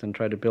hypothesis, and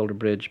try to build a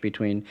bridge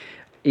between...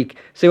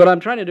 See, what I'm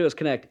trying to do is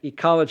connect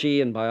ecology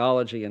and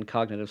biology and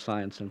cognitive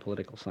science and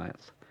political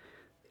science.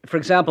 For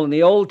example, in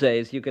the old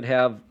days, you could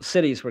have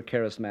cities were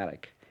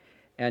charismatic,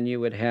 and you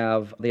would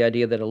have the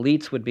idea that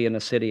elites would be in a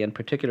city, and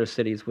particular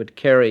cities would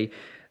carry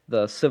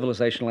the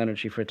civilizational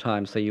energy for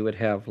time. So you would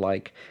have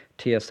like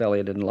T.S.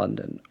 Eliot in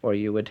London, or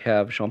you would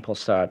have Jean-Paul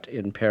Sartre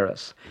in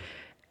Paris.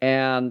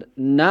 And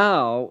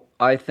now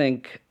I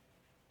think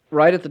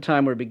right at the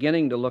time we're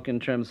beginning to look in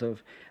terms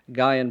of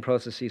Gaian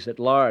processes at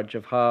large,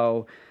 of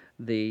how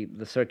the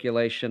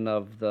circulation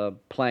of the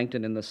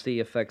plankton in the sea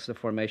affects the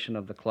formation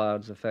of the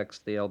clouds, affects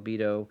the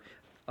albedo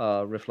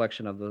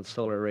reflection of the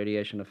solar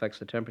radiation, affects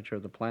the temperature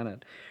of the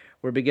planet.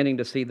 We're beginning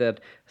to see that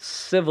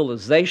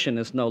civilization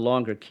is no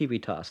longer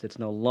civitas. It's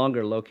no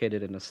longer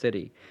located in a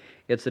city.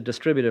 It's a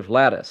distributive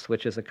lattice,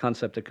 which is a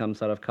concept that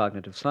comes out of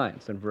cognitive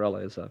science. And Varela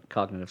is a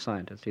cognitive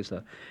scientist. He's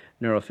a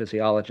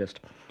neurophysiologist.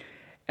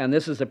 And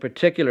this is a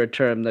particular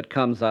term that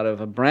comes out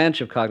of a branch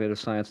of cognitive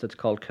science that's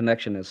called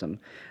connectionism,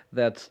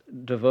 that's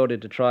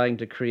devoted to trying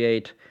to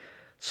create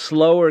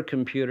slower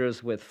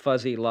computers with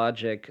fuzzy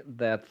logic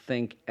that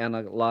think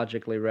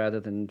analogically rather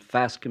than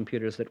fast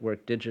computers that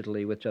work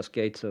digitally with just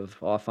gates of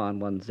off on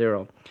 1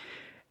 0.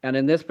 And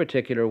in this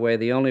particular way,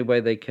 the only way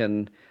they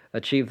can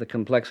achieve the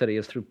complexity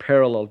is through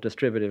parallel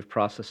distributive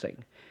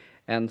processing.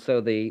 And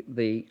so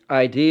the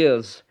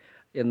ideas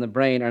in the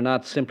brain are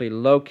not simply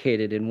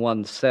located in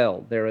one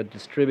cell. They're a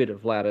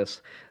distributive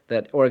lattice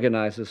that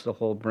organizes the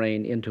whole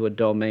brain into a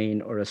domain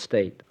or a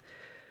state.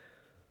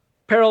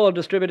 Parallel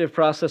distributive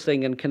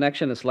processing and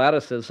connectionist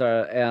lattices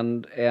are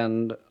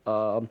and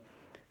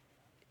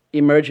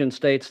emergent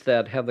states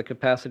that have the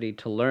capacity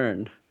to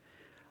learn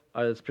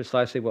is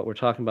precisely what we're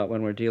talking about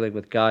when we're dealing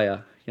with Gaia.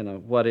 You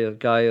know, what is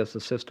Gaia is a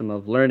system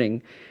of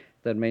learning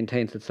that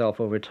maintains itself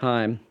over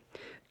time.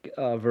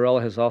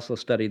 Varela has also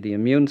studied the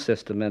immune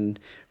system, and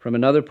from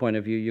another point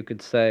of view, you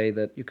could say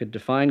that you could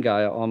define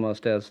Gaia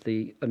almost as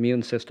the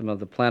immune system of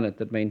the planet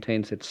that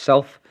maintains its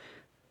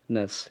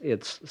selfness,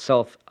 its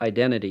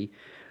self-identity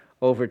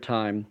over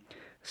time,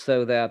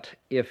 so that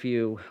if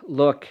you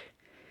look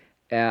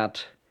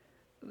at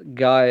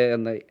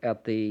Gaia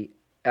at the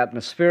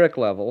atmospheric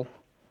level,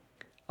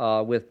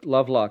 with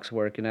Lovelock's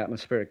work in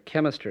atmospheric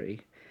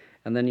chemistry,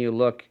 and then you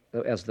look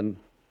as the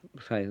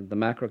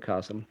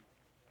macrocosm,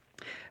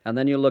 and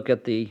then you look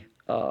at the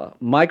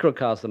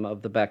microcosm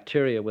of the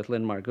bacteria with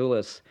Lynn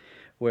Margulis,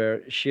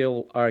 where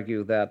she'll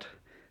argue that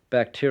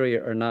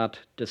bacteria are not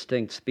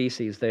distinct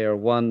species, they are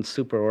one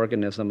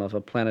superorganism of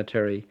a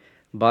planetary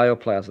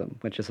bioplasm,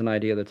 which is an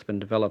idea that's been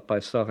developed by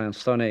Sorin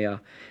Soneya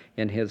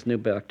in his New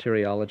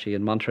Bacteriology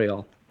in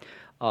Montreal.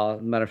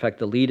 Matter of fact,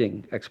 the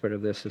leading expert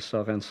of this is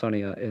Sorin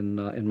Soneya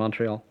in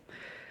Montreal.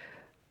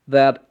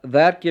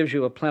 That gives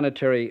you a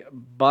planetary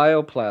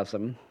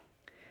bioplasm,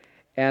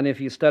 and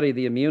if you study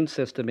the immune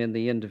system in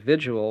the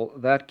individual,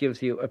 that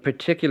gives you a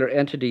particular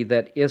entity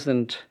that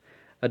isn't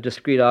a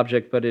discrete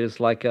object, but is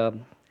like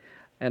an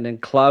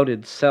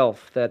enclouded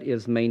self that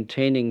is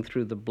maintaining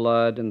through the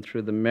blood and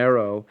through the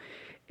marrow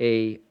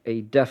a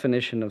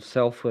definition of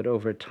selfhood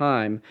over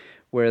time,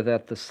 where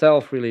that the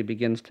self really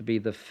begins to be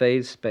the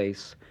phase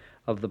space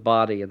of the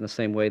body, in the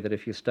same way that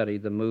if you study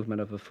the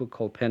movement of a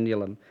Foucault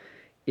pendulum,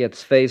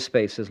 its phase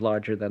space is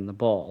larger than the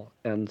ball.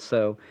 And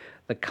so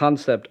the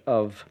concept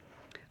of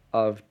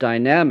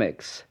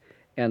dynamics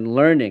and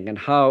learning and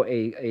how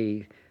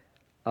a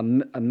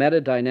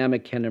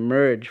metadynamic can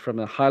emerge from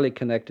a highly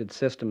connected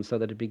system so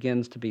that it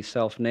begins to be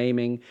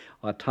self-naming,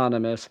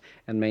 autonomous,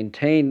 and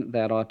maintain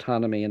that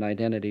autonomy and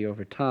identity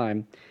over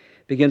time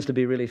begins to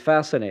be really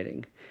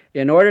fascinating.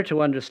 In order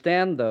to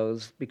understand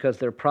those, because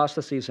they're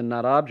processes and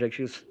not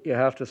objects, you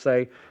have to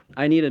say,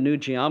 I need a new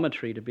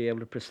geometry to be able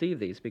to perceive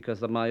these,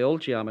 because my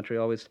old geometry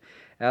always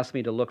asked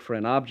me to look for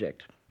an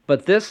object.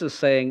 But this is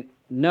saying,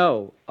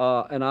 no,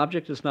 an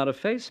object is not a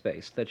phase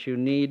space, that you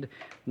need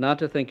not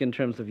to think in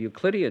terms of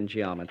Euclidean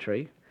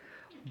geometry,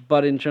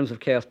 but in terms of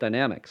chaos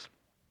dynamics.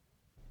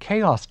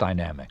 Chaos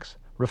dynamics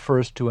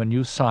refers to a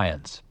new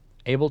science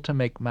able to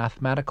make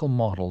mathematical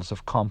models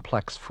of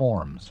complex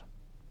forms.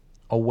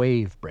 A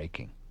wave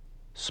breaking,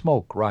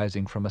 smoke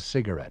rising from a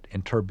cigarette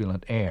in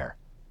turbulent air,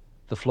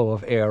 the flow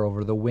of air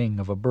over the wing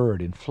of a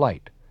bird in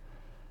flight.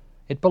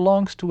 It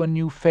belongs to a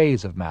new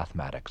phase of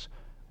mathematics,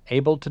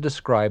 able to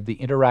describe the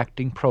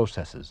interacting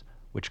processes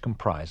which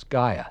comprise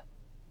Gaia.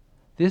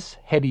 This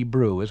heady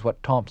brew is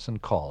what Thompson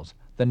calls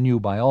the new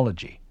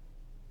biology.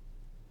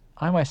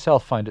 I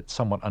myself find it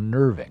somewhat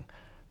unnerving,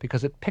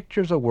 because it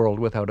pictures a world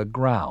without a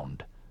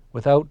ground,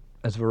 without,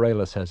 as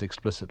Varela says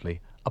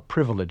explicitly, a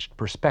privileged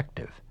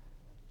perspective.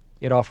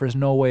 It offers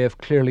no way of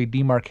clearly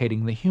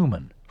demarcating the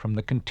human from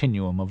the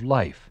continuum of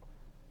life.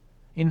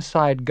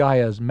 Inside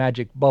Gaia's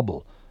magic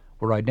bubble,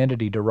 where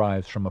identity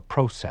derives from a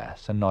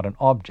process and not an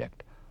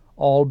object,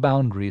 all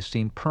boundaries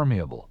seem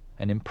permeable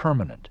and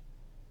impermanent.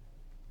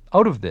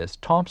 Out of this,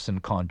 Thompson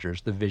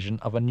conjures the vision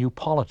of a new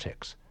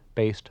politics,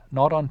 based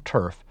not on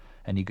turf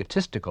and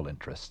egotistical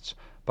interests,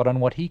 but on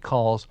what he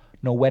calls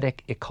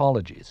noetic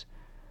ecologies,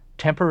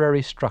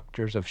 temporary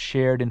structures of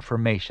shared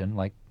information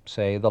like,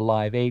 say, the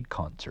Live Aid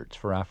concerts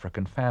for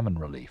African famine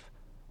relief,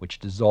 which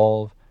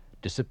dissolve,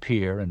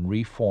 disappear, and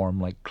reform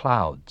like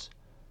clouds.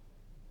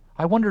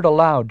 I wondered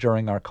aloud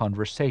during our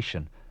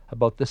conversation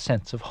about the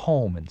sense of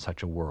home in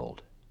such a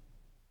world.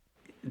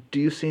 do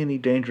you see any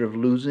danger of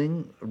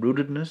losing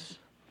rootedness,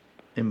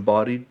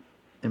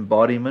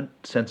 embodiment,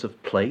 sense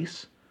of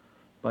place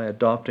by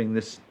adopting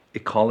this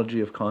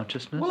ecology of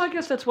consciousness? Well, I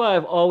guess that's why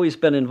I've always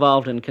been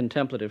involved in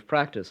contemplative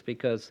practice,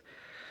 because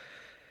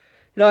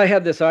I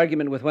had this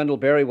argument with Wendell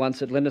Berry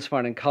once at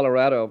Lindisfarne in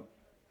Colorado,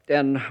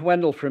 and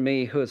Wendell, for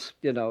me, who's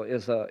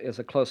is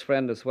a close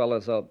friend as well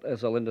as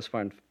a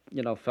Lindisfarne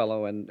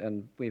fellow,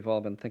 and we've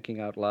all been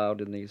thinking out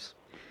loud in these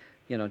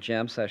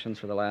jam sessions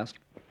for the last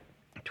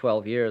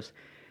 12 years.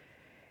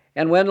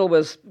 And Wendell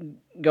was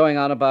going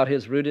on about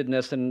his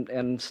rootedness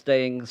and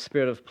staying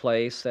spirit of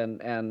place,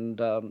 and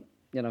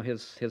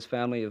his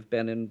family have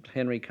been in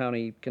Henry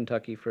County,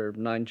 Kentucky for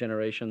 9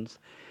 generations,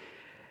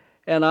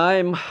 and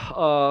I'm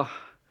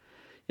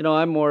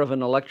I'm more of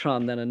an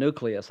electron than a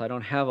nucleus. I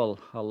don't have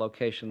a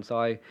location,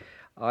 so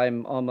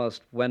I'm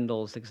almost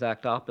Wendell's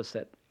exact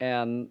opposite.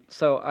 And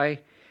so I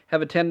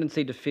have a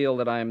tendency to feel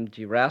that I'm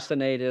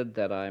deracinated,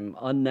 that I'm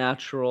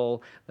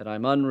unnatural, that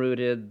I'm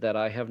unrooted, that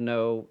I have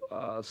no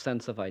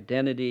sense of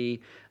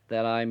identity,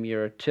 that I'm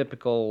your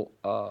typical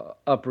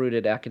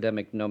uprooted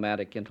academic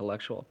nomadic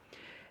intellectual.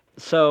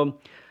 So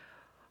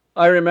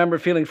I remember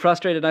feeling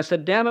frustrated, and I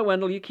said, damn it,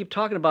 Wendell, you keep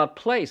talking about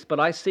place, but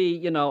I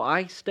see,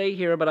 I stay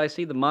here, but I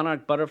see the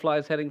monarch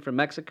butterflies heading for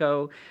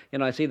Mexico,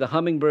 I see the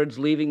hummingbirds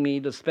leaving me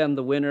to spend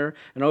the winter,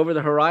 and over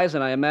the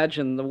horizon I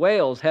imagine the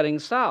whales heading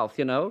south,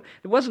 It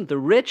wasn't the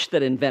rich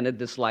that invented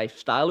this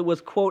lifestyle, it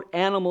was, quote,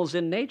 animals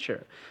in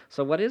nature.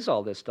 So what is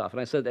all this stuff?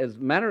 And I said, as a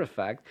matter of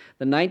fact,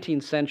 the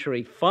 19th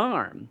century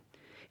farm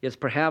is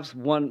perhaps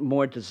one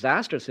more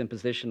disastrous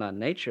imposition on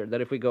nature,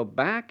 that if we go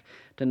back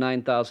to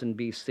 9000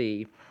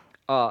 BC,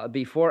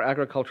 before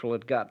agriculture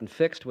had gotten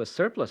fixed with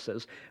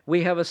surpluses,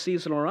 we have a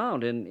seasonal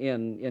round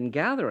in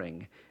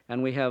gathering,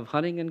 and we have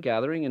hunting and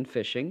gathering and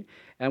fishing,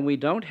 and we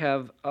don't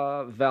have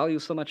value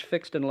so much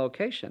fixed in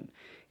location.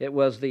 It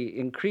was the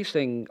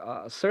increasing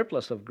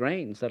surplus of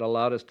grains that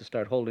allowed us to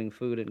start holding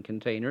food in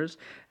containers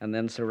and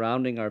then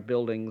surrounding our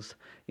buildings,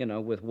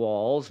 with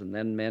walls, and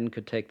then men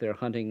could take their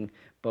hunting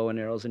bow and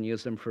arrows and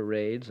use them for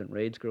raids, and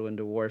raids grew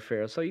into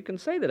warfare. So you can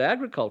say that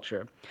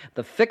agriculture,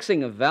 the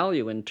fixing of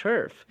value in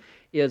turf,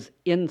 is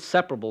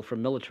inseparable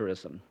from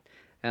militarism,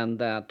 and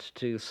that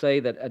to say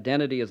that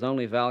identity is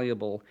only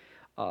valuable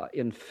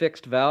in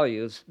fixed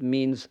values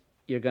means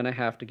you're going to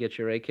have to get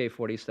your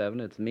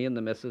AK-47. It's me and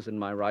the missus and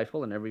my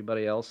rifle, and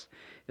everybody else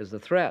is the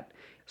threat.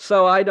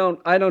 So I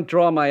don't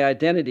draw my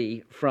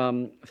identity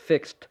from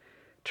fixed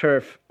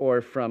turf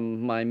or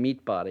from my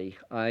meat body.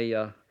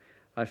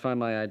 I find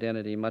my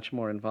identity much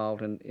more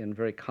involved in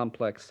very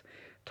complex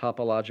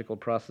topological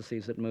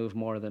processes that move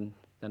more than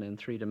in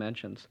 3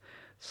 dimensions.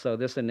 So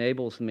this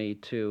enables me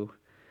to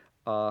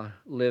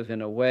live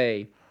in a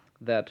way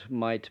that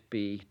might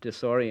be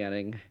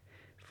disorienting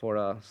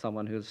for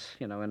someone who's,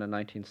 in a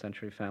 19th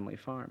century family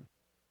farm.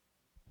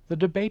 The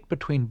debate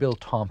between Bill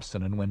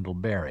Thompson and Wendell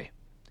Berry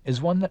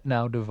is one that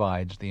now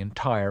divides the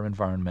entire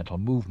environmental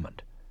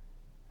movement.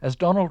 As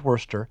Donald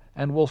Worster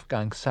and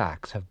Wolfgang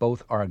Sachs have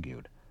both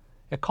argued,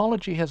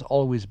 ecology has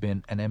always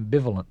been an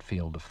ambivalent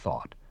field of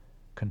thought,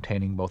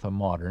 containing both a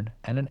modern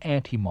and an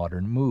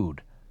anti-modern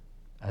mood.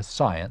 As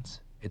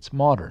science, it's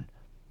modern.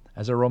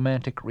 As a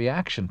romantic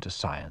reaction to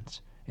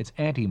science, it's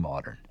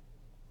anti-modern.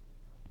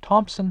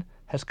 Thompson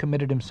has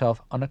committed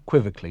himself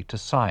unequivocally to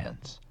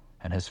science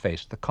and has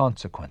faced the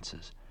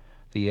consequences,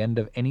 the end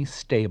of any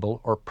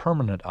stable or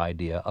permanent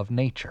idea of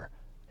nature,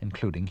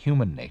 including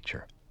human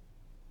nature.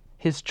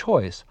 His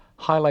choice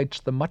highlights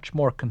the much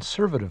more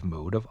conservative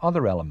mood of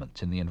other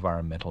elements in the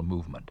environmental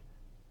movement.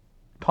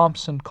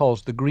 Thompson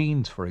calls the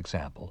Greens, for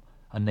example,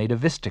 a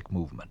nativistic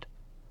movement,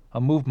 a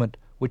movement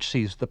which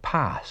sees the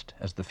past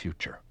as the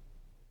future.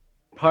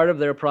 Part of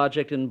their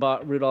project in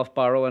Rudolf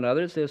Barrow and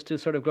others is to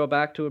sort of go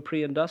back to a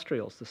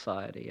pre-industrial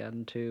society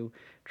and to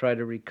try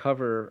to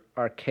recover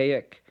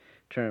archaic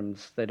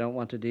terms. They don't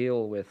want to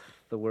deal with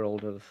the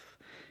world of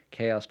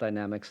chaos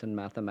dynamics and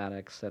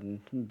mathematics and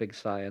big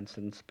science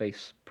and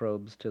space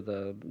probes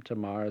to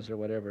Mars or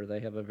whatever. They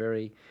have a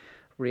very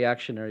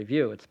reactionary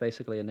view. It's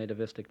basically a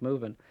nativistic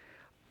movement.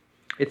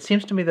 It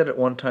seems to me that at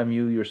one time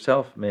you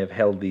yourself may have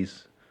held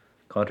these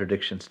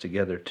contradictions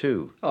together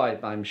too. Oh,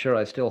 I'm sure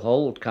I still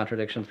hold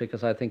contradictions,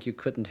 because I think you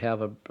couldn't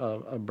have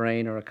a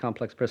brain or a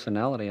complex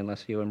personality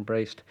unless you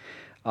embraced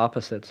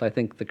opposites. I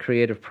think the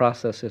creative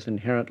process is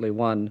inherently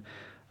one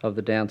of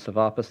the dance of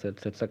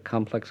opposites. It's a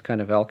complex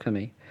kind of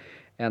alchemy,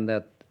 and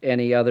that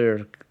any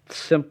other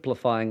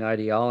simplifying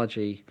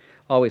ideology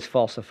always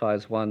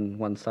falsifies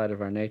one side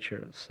of our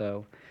nature.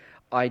 So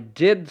I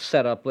did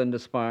set up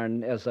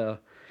Lindisfarne as a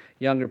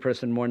younger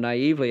person more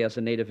naively as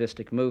a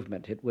nativistic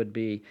movement. It would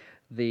be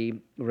the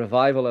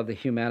revival of the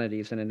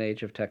humanities in an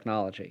age of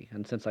technology.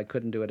 And since I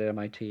couldn't do it at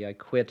MIT, I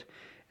quit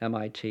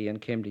MIT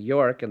and came to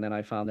York, and then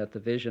I found that the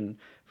vision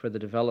for the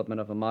development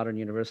of a modern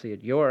university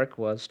at York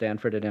was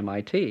Stanford at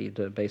MIT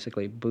to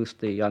basically boost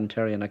the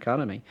Ontarian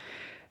economy,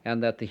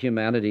 and that the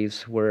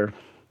humanities were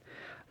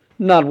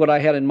not what I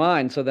had in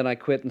mind. So then I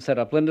quit and set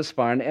up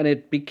Lindisfarne, and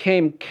it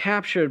became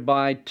captured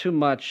by too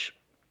much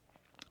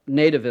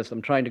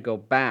nativism, trying to go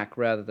back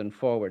rather than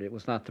forward. It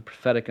was not the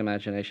prophetic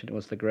imagination, it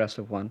was the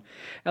aggressive one.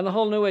 And the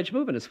whole New Age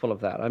movement is full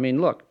of that. I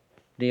mean, look,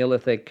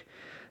 Neolithic,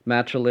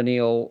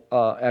 matrilineal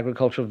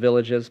agricultural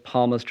villages,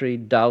 palmistry,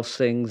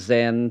 dowsing,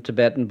 Zen,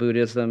 Tibetan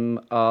Buddhism.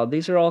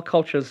 These are all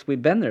cultures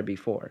we've been there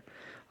before.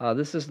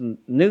 This isn't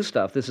new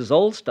stuff. This is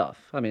old stuff.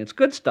 I mean, it's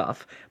good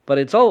stuff, but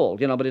it's old,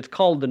 but it's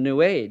called the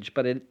New Age,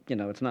 but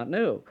it's not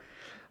new.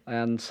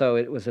 And so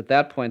it was at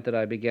that point that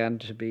I began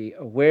to be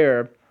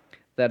aware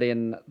that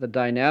in the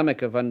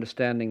dynamic of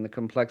understanding the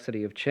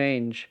complexity of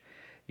change,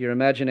 your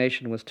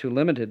imagination was too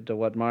limited to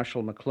what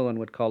Marshall McLuhan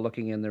would call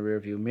looking in the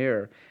rearview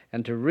mirror.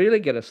 And to really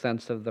get a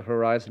sense of the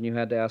horizon, you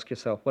had to ask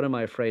yourself, what am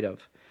I afraid of?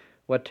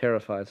 What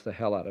terrifies the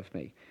hell out of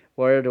me?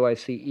 Where do I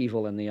see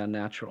evil and the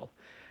unnatural?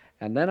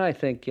 And then I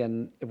think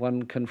when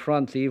one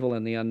confronts evil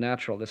and the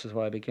unnatural, this is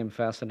why I became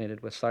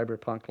fascinated with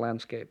cyberpunk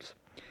landscapes,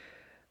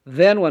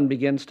 then one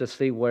begins to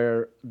see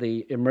where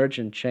the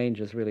emergent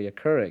change is really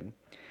occurring.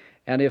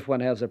 And if one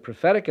has a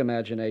prophetic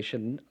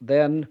imagination,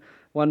 then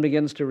one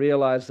begins to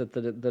realize that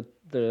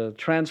the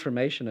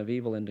transformation of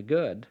evil into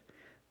good,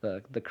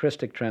 the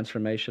Christic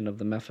transformation of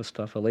the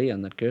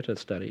Mephistophelian that Goethe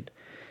studied,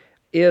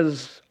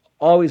 is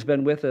always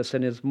been with us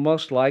and is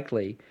most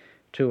likely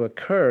to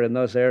occur in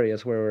those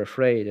areas where we're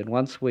afraid. And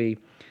once we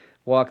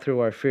walk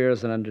through our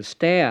fears and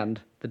understand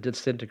the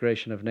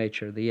disintegration of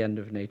nature, the end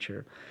of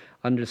nature,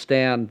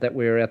 understand that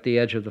we're at the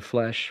edge of the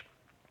flesh,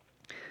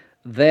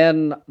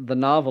 then the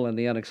novel and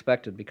the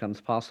unexpected becomes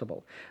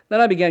possible.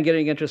 Then I began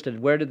getting interested,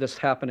 where did this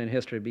happen in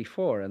history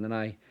before? And then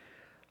I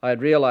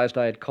had realized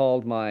I had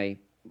called my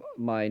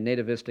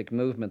nativistic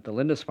movement the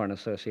Lindisfarne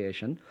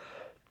Association,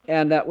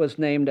 and that was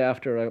named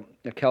after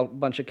a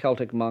bunch of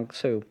Celtic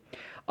monks who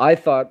I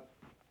thought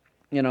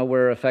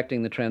were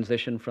affecting the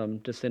transition from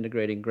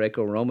disintegrating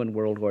Greco-Roman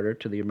world order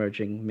to the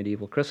emerging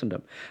medieval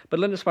Christendom. But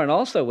Lindisfarne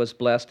also was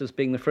blessed as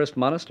being the first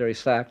monastery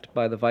sacked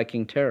by the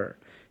Viking terror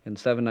in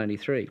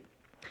 793.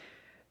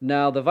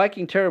 Now, the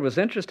Viking terror was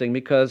interesting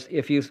because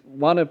if you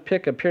want to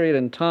pick a period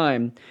in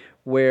time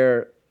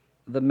where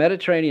the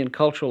Mediterranean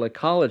cultural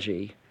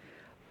ecology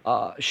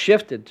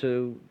shifted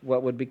to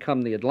what would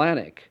become the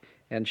Atlantic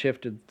and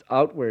shifted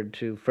outward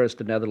to first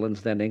the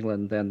Netherlands, then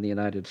England, then the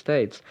United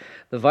States,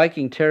 the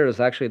Viking terror is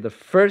actually the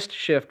first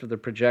shift of the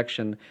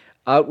projection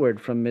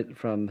outward from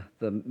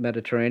the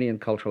Mediterranean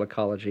cultural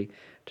ecology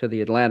to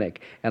the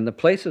Atlantic. And the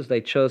places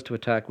they chose to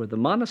attack were the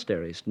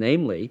monasteries,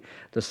 namely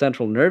the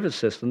central nervous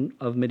system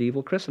of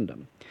medieval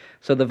Christendom.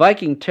 So the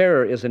Viking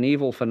terror is an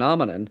evil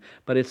phenomenon,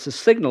 but it's a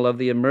signal of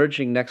the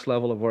emerging next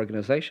level of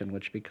organization,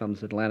 which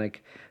becomes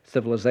Atlantic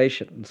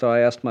civilization. And so I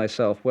asked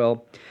myself,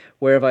 well,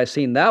 where have I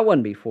seen that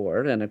one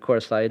before? And of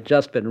course, I had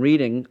just been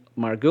reading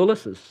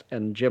Margulis's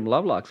and Jim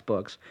Lovelock's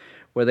books,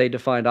 where they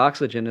defined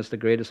oxygen as the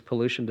greatest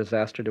pollution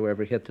disaster to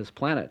ever hit this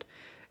planet,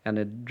 and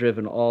had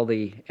driven all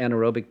the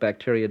anaerobic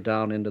bacteria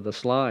down into the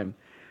slime.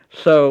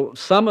 So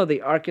some of the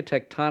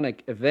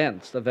architectonic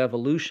events of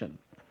evolution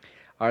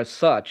are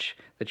such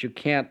that you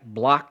can't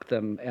block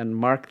them and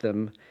mark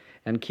them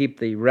and keep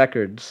the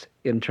records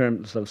in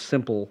terms of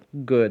simple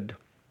good.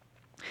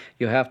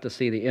 You have to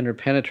see the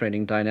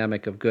interpenetrating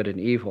dynamic of good and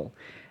evil.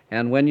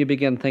 And when you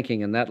begin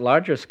thinking in that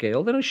larger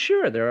scale, then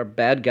sure, there are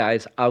bad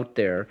guys out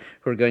there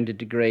who are going to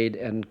degrade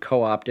and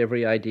co-opt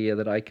every idea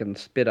that I can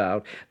spit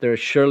out. There are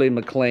Shirley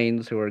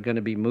MacLaines who are going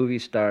to be movie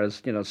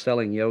stars,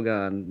 selling yoga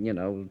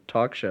on,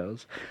 talk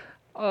shows.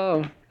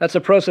 Oh, that's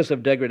a process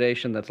of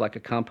degradation that's like a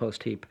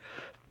compost heap.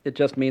 It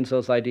just means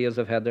those ideas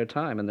have had their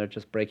time and they're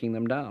just breaking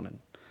them down. And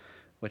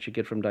what you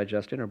get from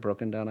digestion are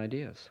broken down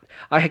ideas.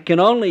 I can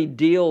only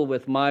deal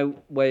with my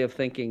way of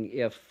thinking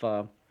if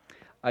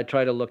I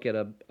try to look at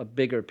a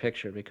bigger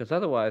picture, because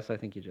otherwise I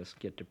think you just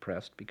get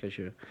depressed because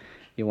you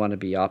want to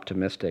be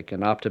optimistic,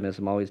 and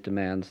optimism always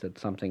demands that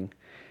something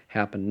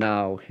happen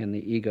now in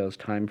the ego's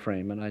time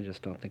frame, and I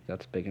just don't think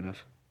that's big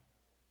enough.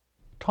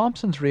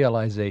 Thompson's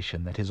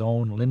realization that his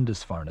own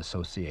Lindisfarne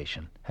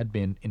Association had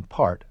been, in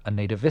part, a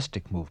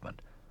nativistic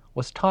movement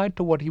was tied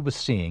to what he was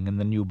seeing in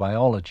the new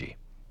biology,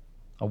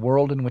 a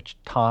world in which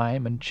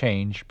time and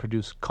change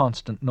produced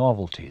constant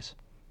novelties,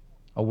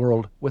 a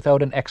world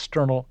without an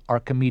external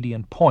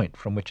Archimedean point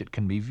from which it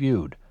can be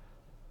viewed,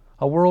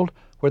 a world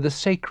where the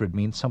sacred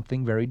means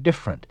something very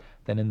different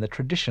than in the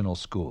traditional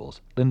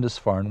schools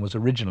Lindisfarne was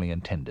originally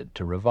intended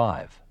to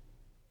revive.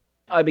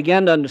 I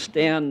began to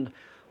understand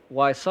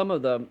why some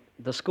of the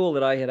school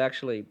that I had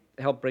actually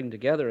helped bring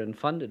together and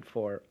funded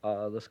for,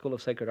 the School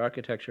of Sacred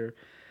Architecture,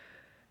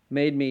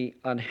 made me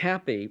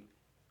unhappy,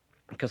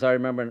 because I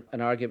remember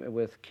an argument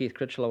with Keith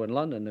Critchlow in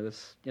London. It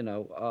was,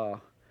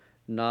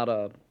 not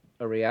a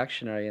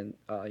reactionary, and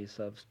he's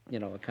a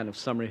kind of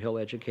Summerhill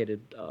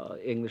educated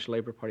English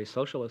Labour Party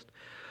socialist,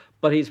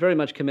 but he's very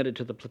much committed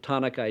to the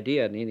Platonic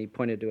idea, and he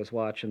pointed to his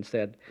watch and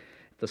said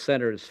the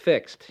center is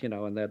fixed,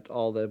 and that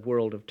all the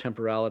world of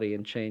temporality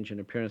and change and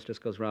appearance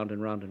just goes round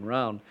and round and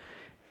round.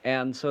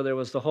 And so there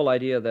was the whole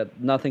idea that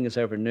nothing is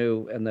ever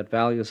new and that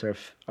values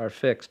are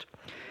fixed.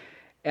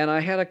 And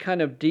I had a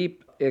kind of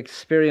deep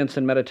experience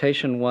in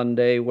meditation one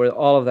day where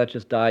all of that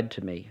just died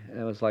to me.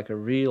 It was like a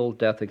real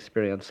death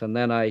experience. And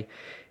then it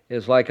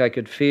was like I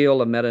could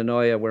feel a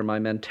metanoia where my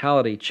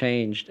mentality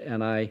changed,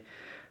 and I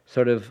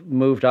sort of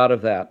moved out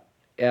of that.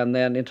 And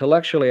then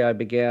intellectually I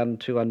began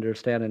to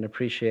understand and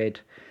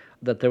appreciate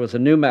that there was a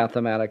new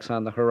mathematics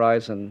on the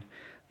horizon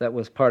that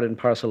was part and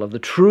parcel of the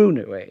true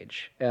New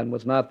Age and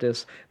was not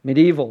this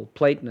medieval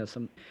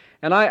Platonism.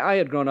 And I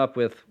had grown up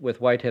with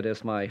Whitehead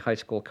as my high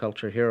school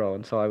culture hero,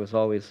 and so I was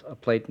always a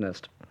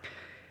Platonist.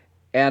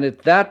 And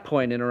at that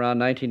point, in around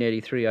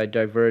 1983, I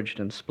diverged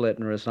and split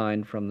and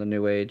resigned from the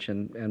New Age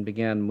and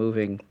began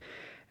moving.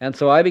 And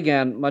so I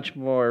began much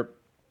more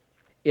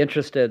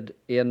interested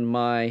in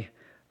my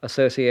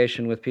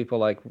association with people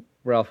like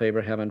Ralph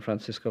Abraham and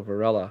Francisco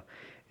Varela,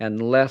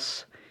 and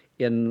less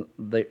in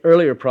the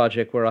earlier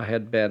project where I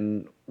had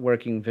been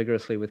working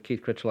vigorously with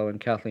Keith Critchlow and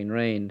Kathleen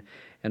Rain,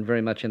 and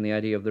very much in the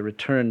idea of the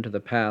return to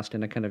the past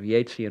in a kind of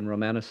Yeatsian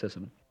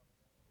romanticism.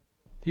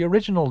 The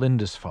original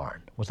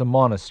Lindisfarne was a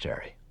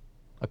monastery,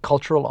 a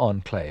cultural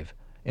enclave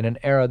in an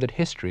era that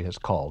history has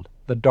called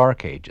the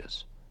Dark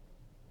Ages.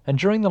 And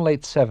during the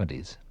late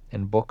 70s,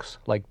 in books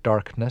like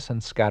Darkness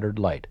and Scattered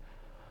Light,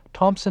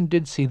 Thompson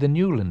did see the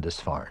new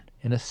Lindisfarne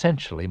in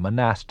essentially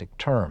monastic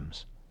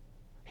terms.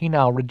 He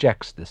now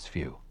rejects this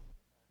view.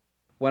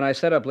 When I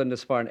set up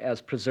Lindisfarne as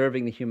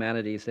preserving the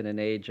humanities in an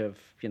age of,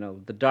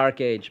 the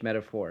Dark Age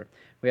metaphor,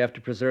 we have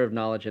to preserve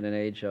knowledge in an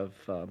age of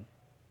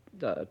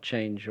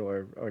change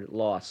or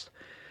loss.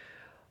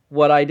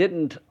 What I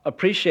didn't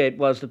appreciate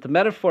was that the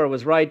metaphor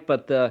was right,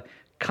 but the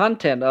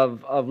content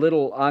of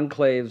little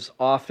enclaves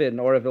off in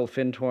Oroville,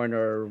 Findhorn,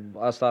 or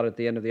us out at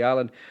the end of the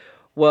island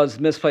was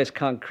misplaced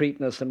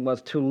concreteness and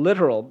was too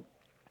literal,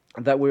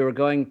 that we were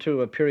going through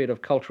a period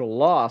of cultural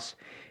loss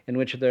in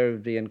which there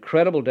would be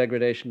incredible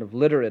degradation of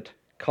literate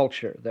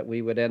culture, that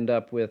we would end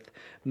up with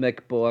Mick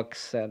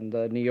books and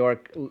the New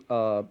York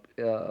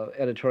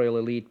editorial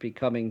elite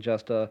becoming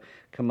just a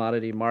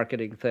commodity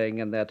marketing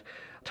thing, and that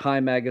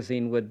Time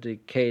magazine would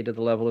decay to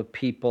the level of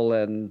People,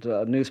 and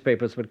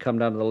newspapers would come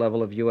down to the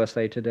level of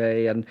USA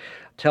Today, and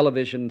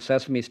television,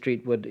 Sesame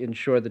Street, would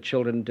ensure the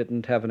children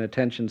didn't have an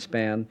attention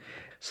span.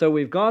 So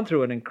we've gone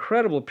through an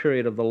incredible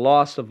period of the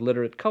loss of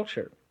literate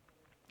culture.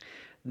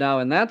 Now,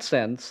 in that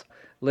sense,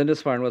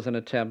 Lindisfarne was an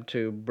attempt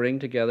to bring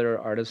together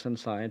artists and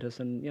scientists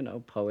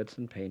and, poets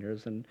and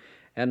painters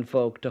and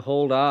folk to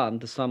hold on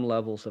to some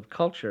levels of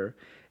culture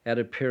at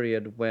a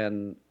period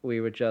when we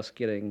were just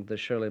getting the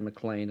Shirley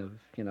MacLaine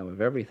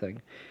of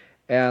everything.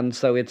 And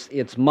so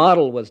its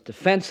model was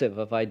defensive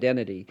of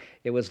identity.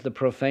 It was the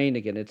profane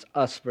again. It's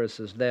us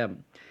versus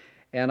them.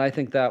 And I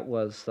think that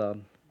was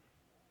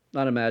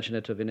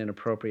unimaginative and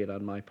inappropriate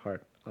on my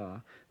part.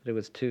 It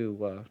was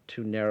too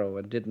narrow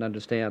and didn't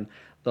understand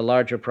the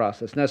larger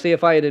process. Now, see,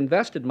 if I had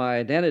invested my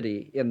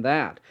identity in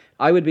that,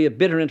 I would be a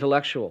bitter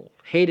intellectual,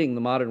 hating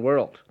the modern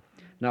world.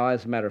 Now,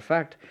 as a matter of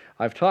fact,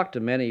 I've talked to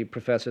many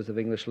professors of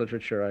English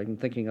literature. I'm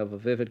thinking of a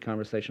vivid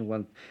conversation,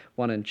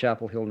 one in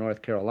Chapel Hill,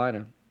 North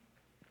Carolina.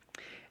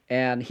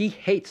 And he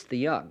hates the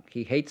young.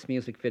 He hates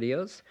music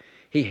videos.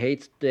 He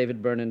hates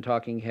David Byrne and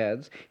Talking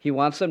Heads. He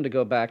wants them to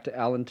go back to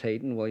Alan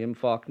Tate and William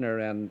Faulkner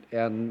and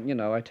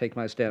I Take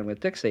My Stand with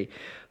Dixie.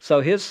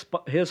 So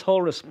his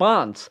whole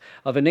response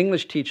of an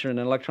English teacher in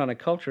electronic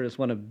culture is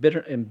one of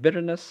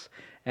bitterness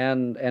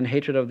and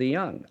hatred of the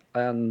young.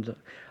 And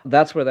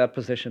that's where that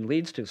position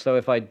leads to. So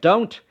if I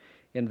don't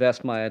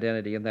invest my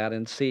identity in that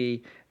and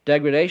see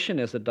degradation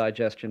as a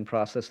digestion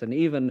process, then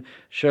even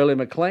Shirley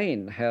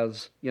MacLaine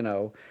has,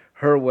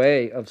 her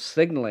way of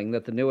signaling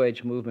that the New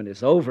Age movement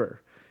is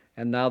over.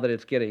 And now that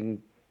it's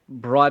getting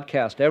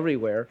broadcast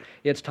everywhere,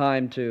 it's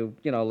time to,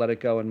 let it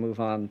go and move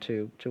on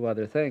to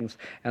other things,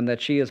 and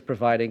that she is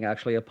providing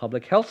actually a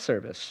public health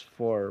service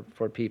for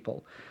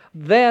people.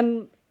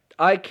 Then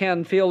I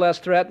can feel less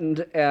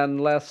threatened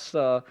and less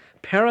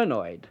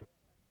paranoid.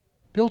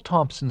 Bill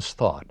Thompson's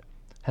thought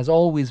has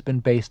always been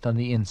based on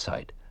the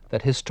insight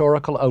that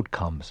historical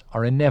outcomes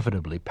are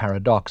inevitably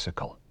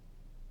paradoxical.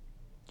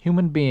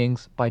 Human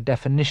beings, by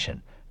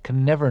definition,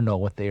 can never know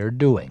what they are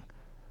doing,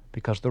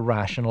 because the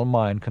rational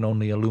mind can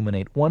only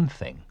illuminate one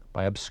thing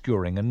by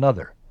obscuring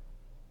another.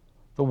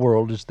 The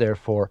world is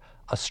therefore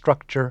a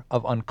structure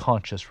of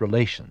unconscious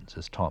relations,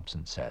 as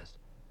Thompson says,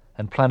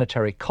 and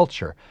planetary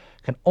culture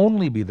can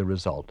only be the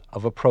result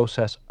of a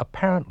process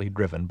apparently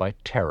driven by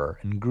terror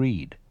and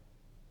greed.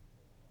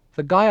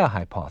 The Gaia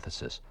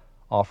hypothesis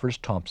offers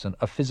Thompson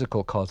a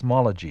physical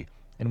cosmology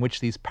in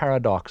which these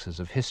paradoxes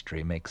of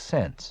history make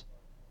sense.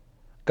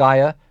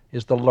 Gaia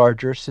is the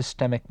larger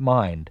systemic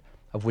mind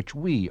of which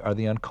we are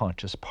the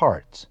unconscious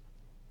parts.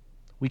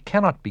 We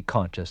cannot be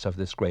conscious of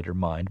this greater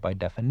mind by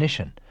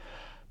definition,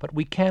 but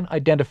we can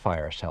identify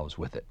ourselves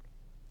with it.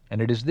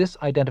 And it is this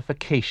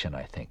identification,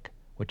 I think,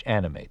 which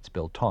animates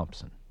Bill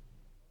Thompson.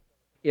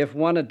 If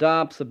one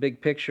adopts a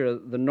big picture,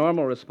 the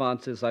normal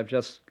response is, I've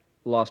just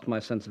lost my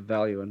sense of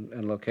value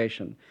and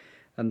location.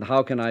 And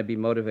how can I be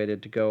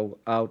motivated to go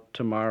out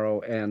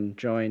tomorrow and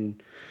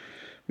join,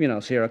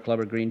 Sierra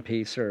Club or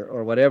Greenpeace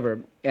or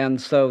whatever?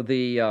 And so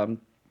the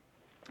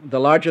the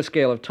larger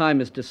scale of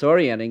time is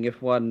disorienting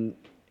if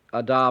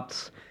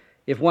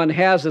one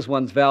has as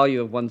one's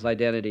value of one's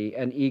identity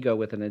an ego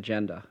with an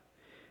agenda.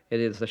 It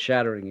is a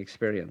shattering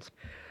experience.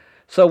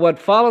 So what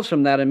follows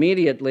from that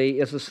immediately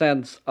is a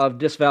sense of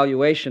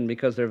disvaluation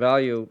because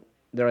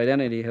their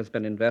identity has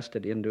been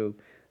invested into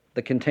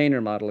the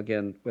container model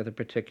again with a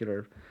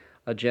particular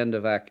agenda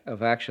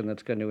of action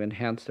that's going to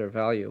enhance their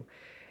value.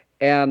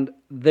 And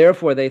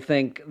therefore they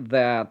think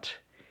that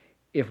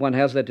if one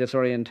has that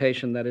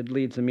disorientation, that it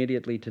leads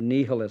immediately to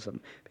nihilism,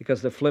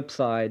 because the flip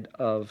side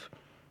of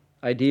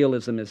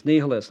idealism is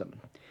nihilism.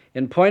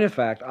 In point of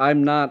fact,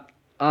 I'm not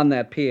on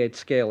that pH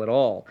scale at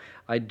all.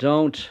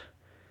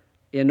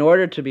 In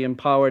order to be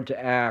empowered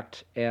to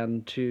act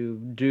and to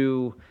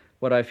do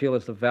what I feel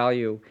is the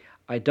value,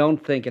 I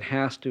don't think it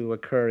has to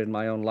occur in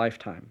my own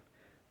lifetime.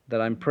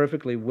 That I'm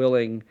perfectly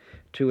willing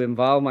to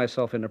involve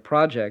myself in a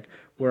project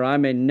where I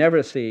may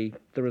never see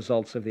the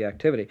results of the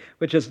activity,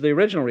 which is the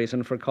original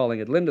reason for calling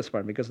it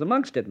Lindisfarne, because the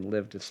monks didn't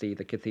live to see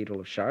the Cathedral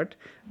of Chartres,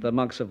 the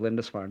monks of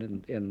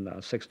Lindisfarne in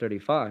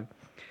 635.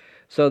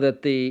 So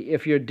that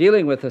if you're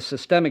dealing with a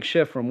systemic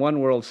shift from one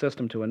world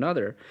system to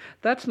another,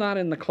 that's not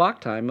in the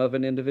clock time of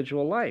an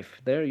individual life.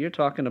 There you're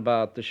talking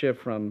about the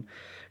shift from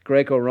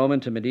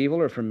Greco-Roman to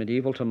medieval, or from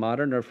medieval to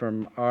modern, or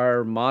from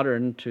our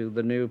modern to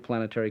the new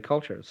planetary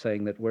culture,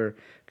 saying that we're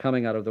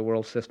coming out of the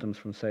world systems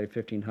from, say,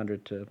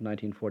 1500 to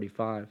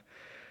 1945.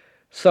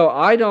 So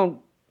I don't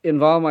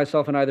involve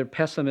myself in either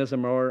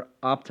pessimism or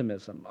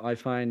optimism. I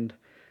find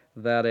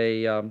that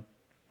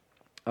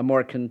a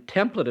more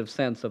contemplative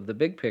sense of the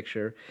big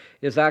picture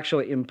is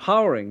actually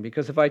empowering,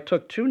 because if I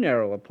took too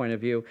narrow a point of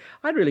view,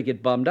 I'd really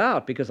get bummed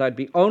out, because I'd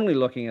be only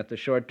looking at the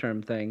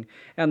short-term thing,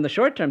 and the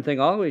short-term thing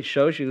always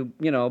shows you,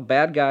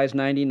 bad guys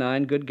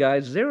 99, good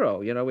guys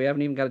 0. We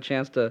haven't even got a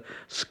chance to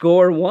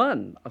score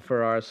 1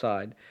 for our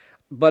side.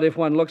 But if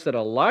one looks at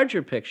a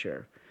larger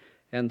picture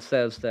and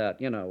says that,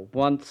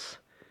 once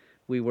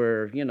we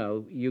were,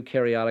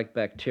 eukaryotic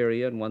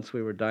bacteria, and once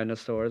we were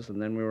dinosaurs,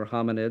 and then we were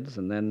hominids,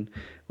 and then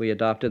we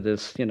adopted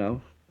this,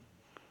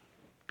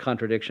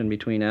 contradiction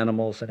between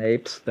animals and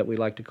apes that we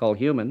like to call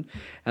human,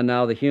 and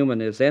now the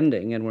human is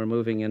ending, and we're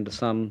moving into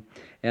some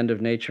end of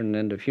nature and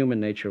end of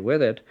human nature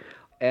with it,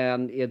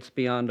 and it's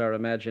beyond our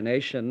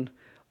imagination,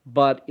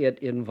 but it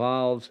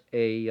involves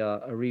a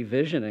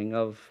revisioning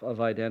of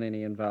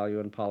identity and value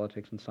and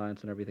politics and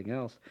science and everything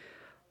else.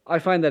 I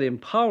find that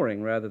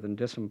empowering rather than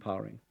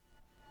disempowering.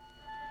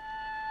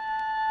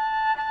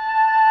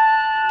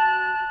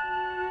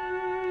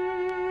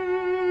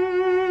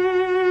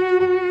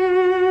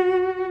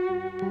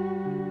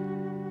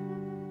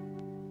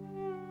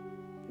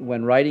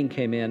 When writing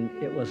came in,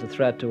 it was a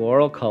threat to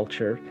oral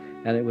culture,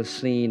 and it was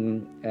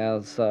seen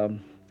as a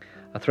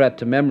threat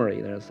to memory.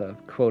 There's a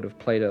quote of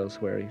Plato's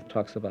where he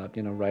talks about,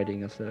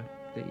 writing as the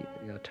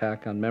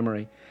attack on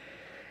memory.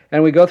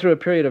 And we go through a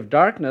period of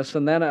darkness,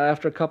 and then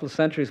after a couple of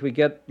centuries, we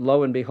get,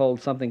 lo and behold,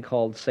 something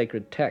called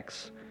sacred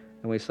texts.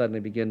 And we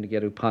suddenly begin to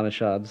get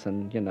Upanishads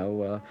and,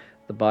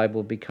 the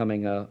Bible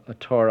becoming a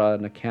Torah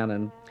and a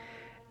canon.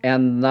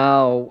 And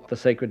now the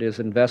sacred is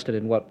invested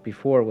in what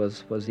before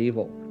was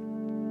evil.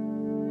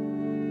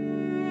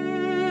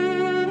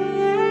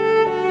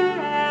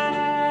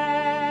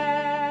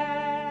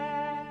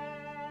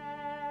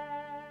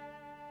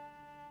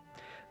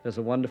 There's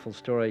a wonderful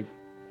story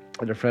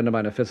that a friend of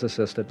mine, a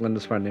physicist at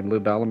Lindisfarne named Lou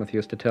Balamuth,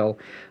 used to tell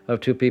of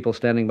two people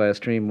standing by a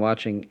stream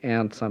watching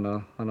ants on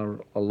a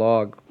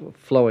log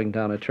flowing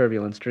down a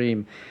turbulent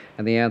stream,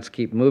 and the ants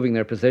keep moving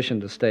their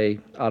position to stay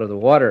out of the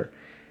water.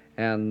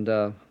 And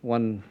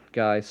one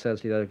guy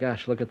says to the other,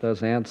 "Gosh, look at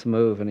those ants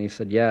move." And he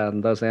said, "Yeah,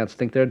 and those ants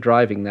think they're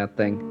driving that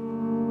thing."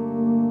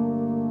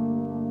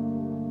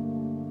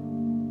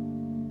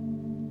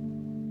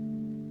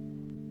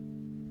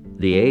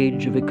 The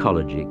Age of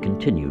Ecology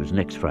continues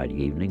next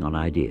Friday evening on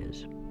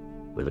Ideas,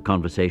 with a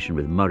conversation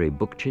with Murray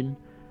Bookchin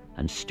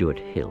and Stuart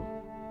Hill.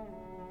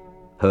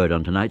 Heard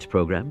on tonight's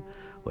program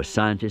were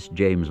scientist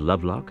James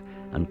Lovelock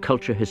and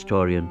culture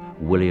historian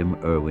William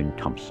Irwin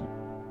Thompson.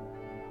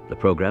 The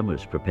program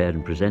was prepared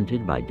and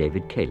presented by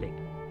David Cayley.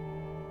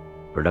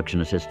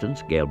 Production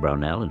assistants Gail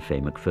Brownell and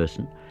Faye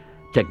McPherson.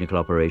 Technical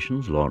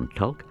operations Lorne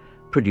Tulk.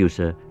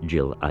 Producer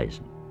Jill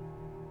Eisen.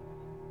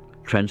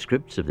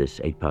 Transcripts of this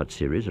 8-part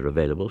series are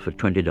available for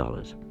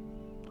 $20.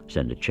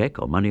 Send a check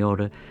or money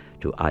order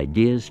to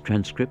Ideas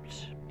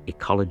Transcripts,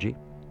 Ecology,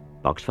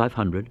 Box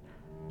 500,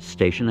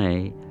 Station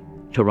A,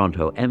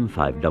 Toronto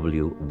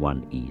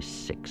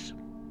M5W1E6.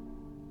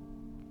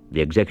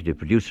 The executive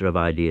producer of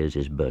Ideas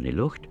is Bernie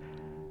Lucht,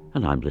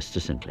 and I'm Lister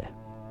Sinclair.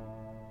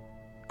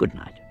 Good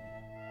night.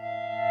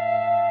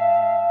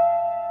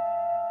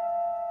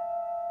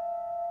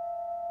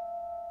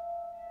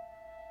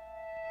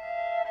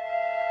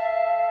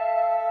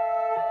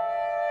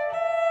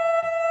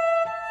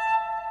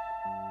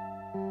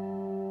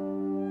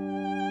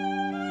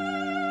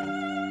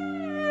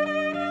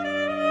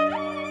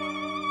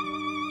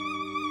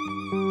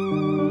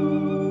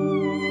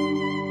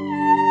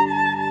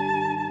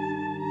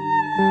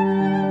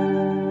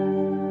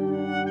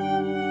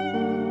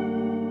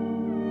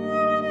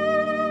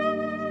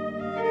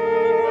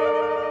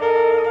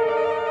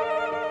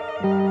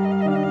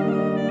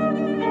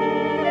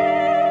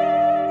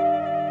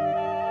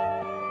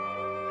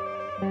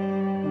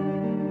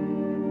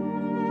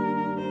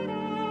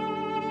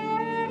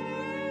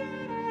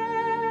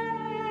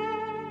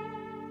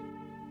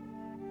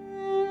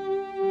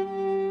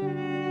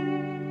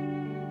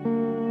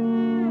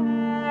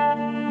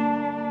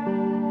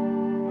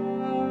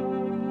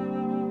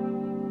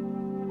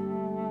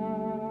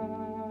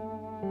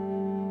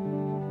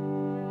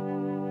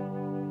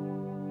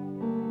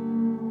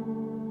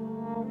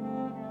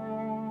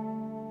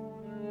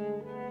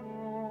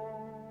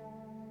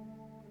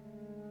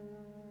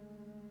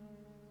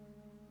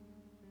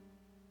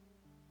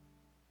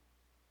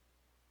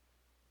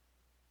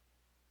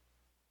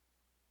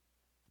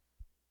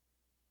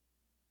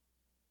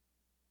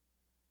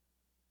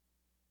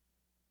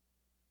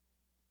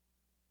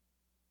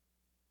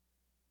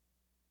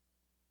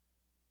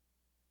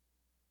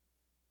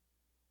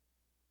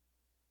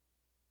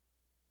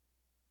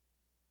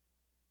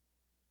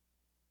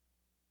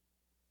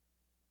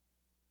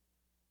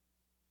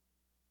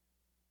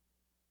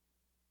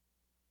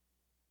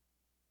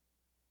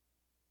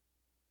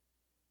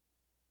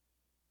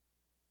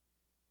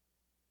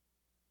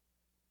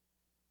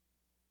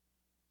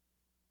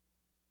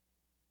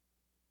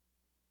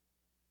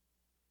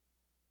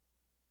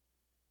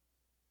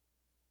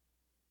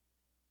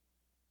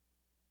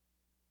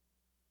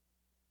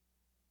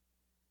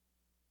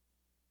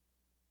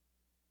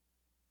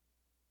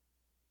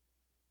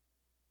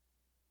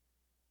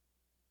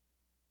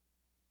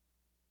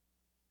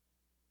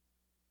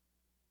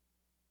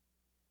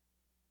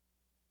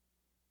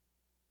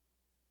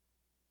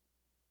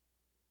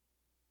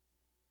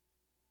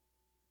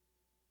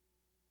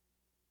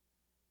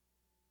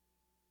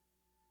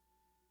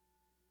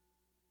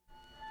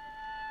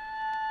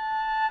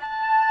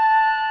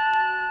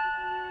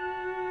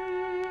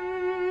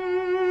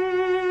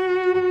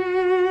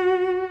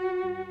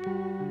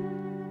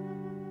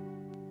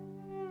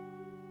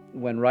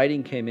 when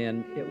writing came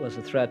in, it was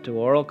a threat to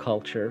oral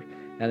culture,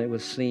 and it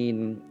was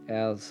seen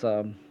as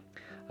a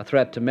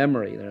threat to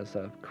memory. There's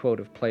a quote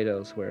of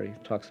Plato's where he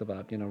talks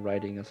about,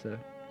 writing as the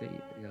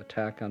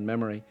attack on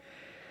memory.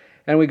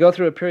 And we go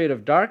through a period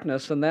of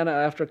darkness, and then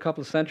after a couple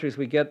of centuries,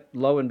 we get,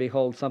 lo and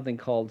behold, something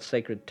called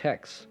sacred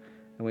texts.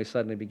 And we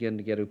suddenly begin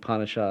to get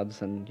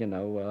Upanishads and,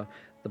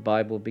 the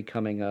Bible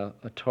becoming a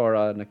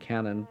Torah and a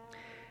canon.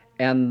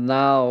 And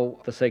now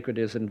the sacred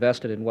is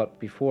invested in what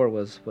before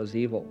was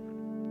evil.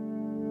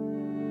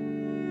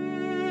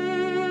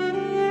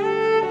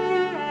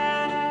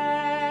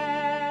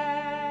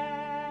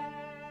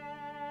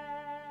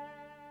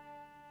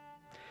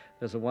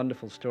 There's a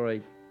wonderful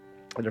story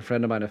that a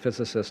friend of mine, a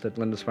physicist at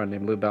Lindisfarne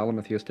named Lou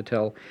Balamuth, used to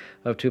tell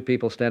of two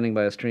people standing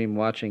by a stream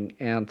watching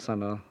ants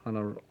on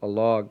a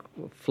log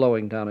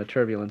flowing down a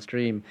turbulent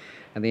stream,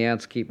 and the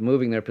ants keep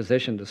moving their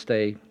position to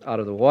stay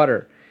out of the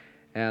water.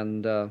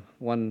 And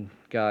one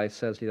guy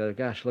says to the other,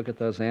 "Gosh, look at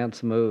those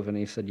ants move." And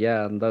he said,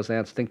 "Yeah, and those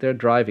ants think they're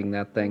driving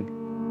that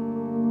thing."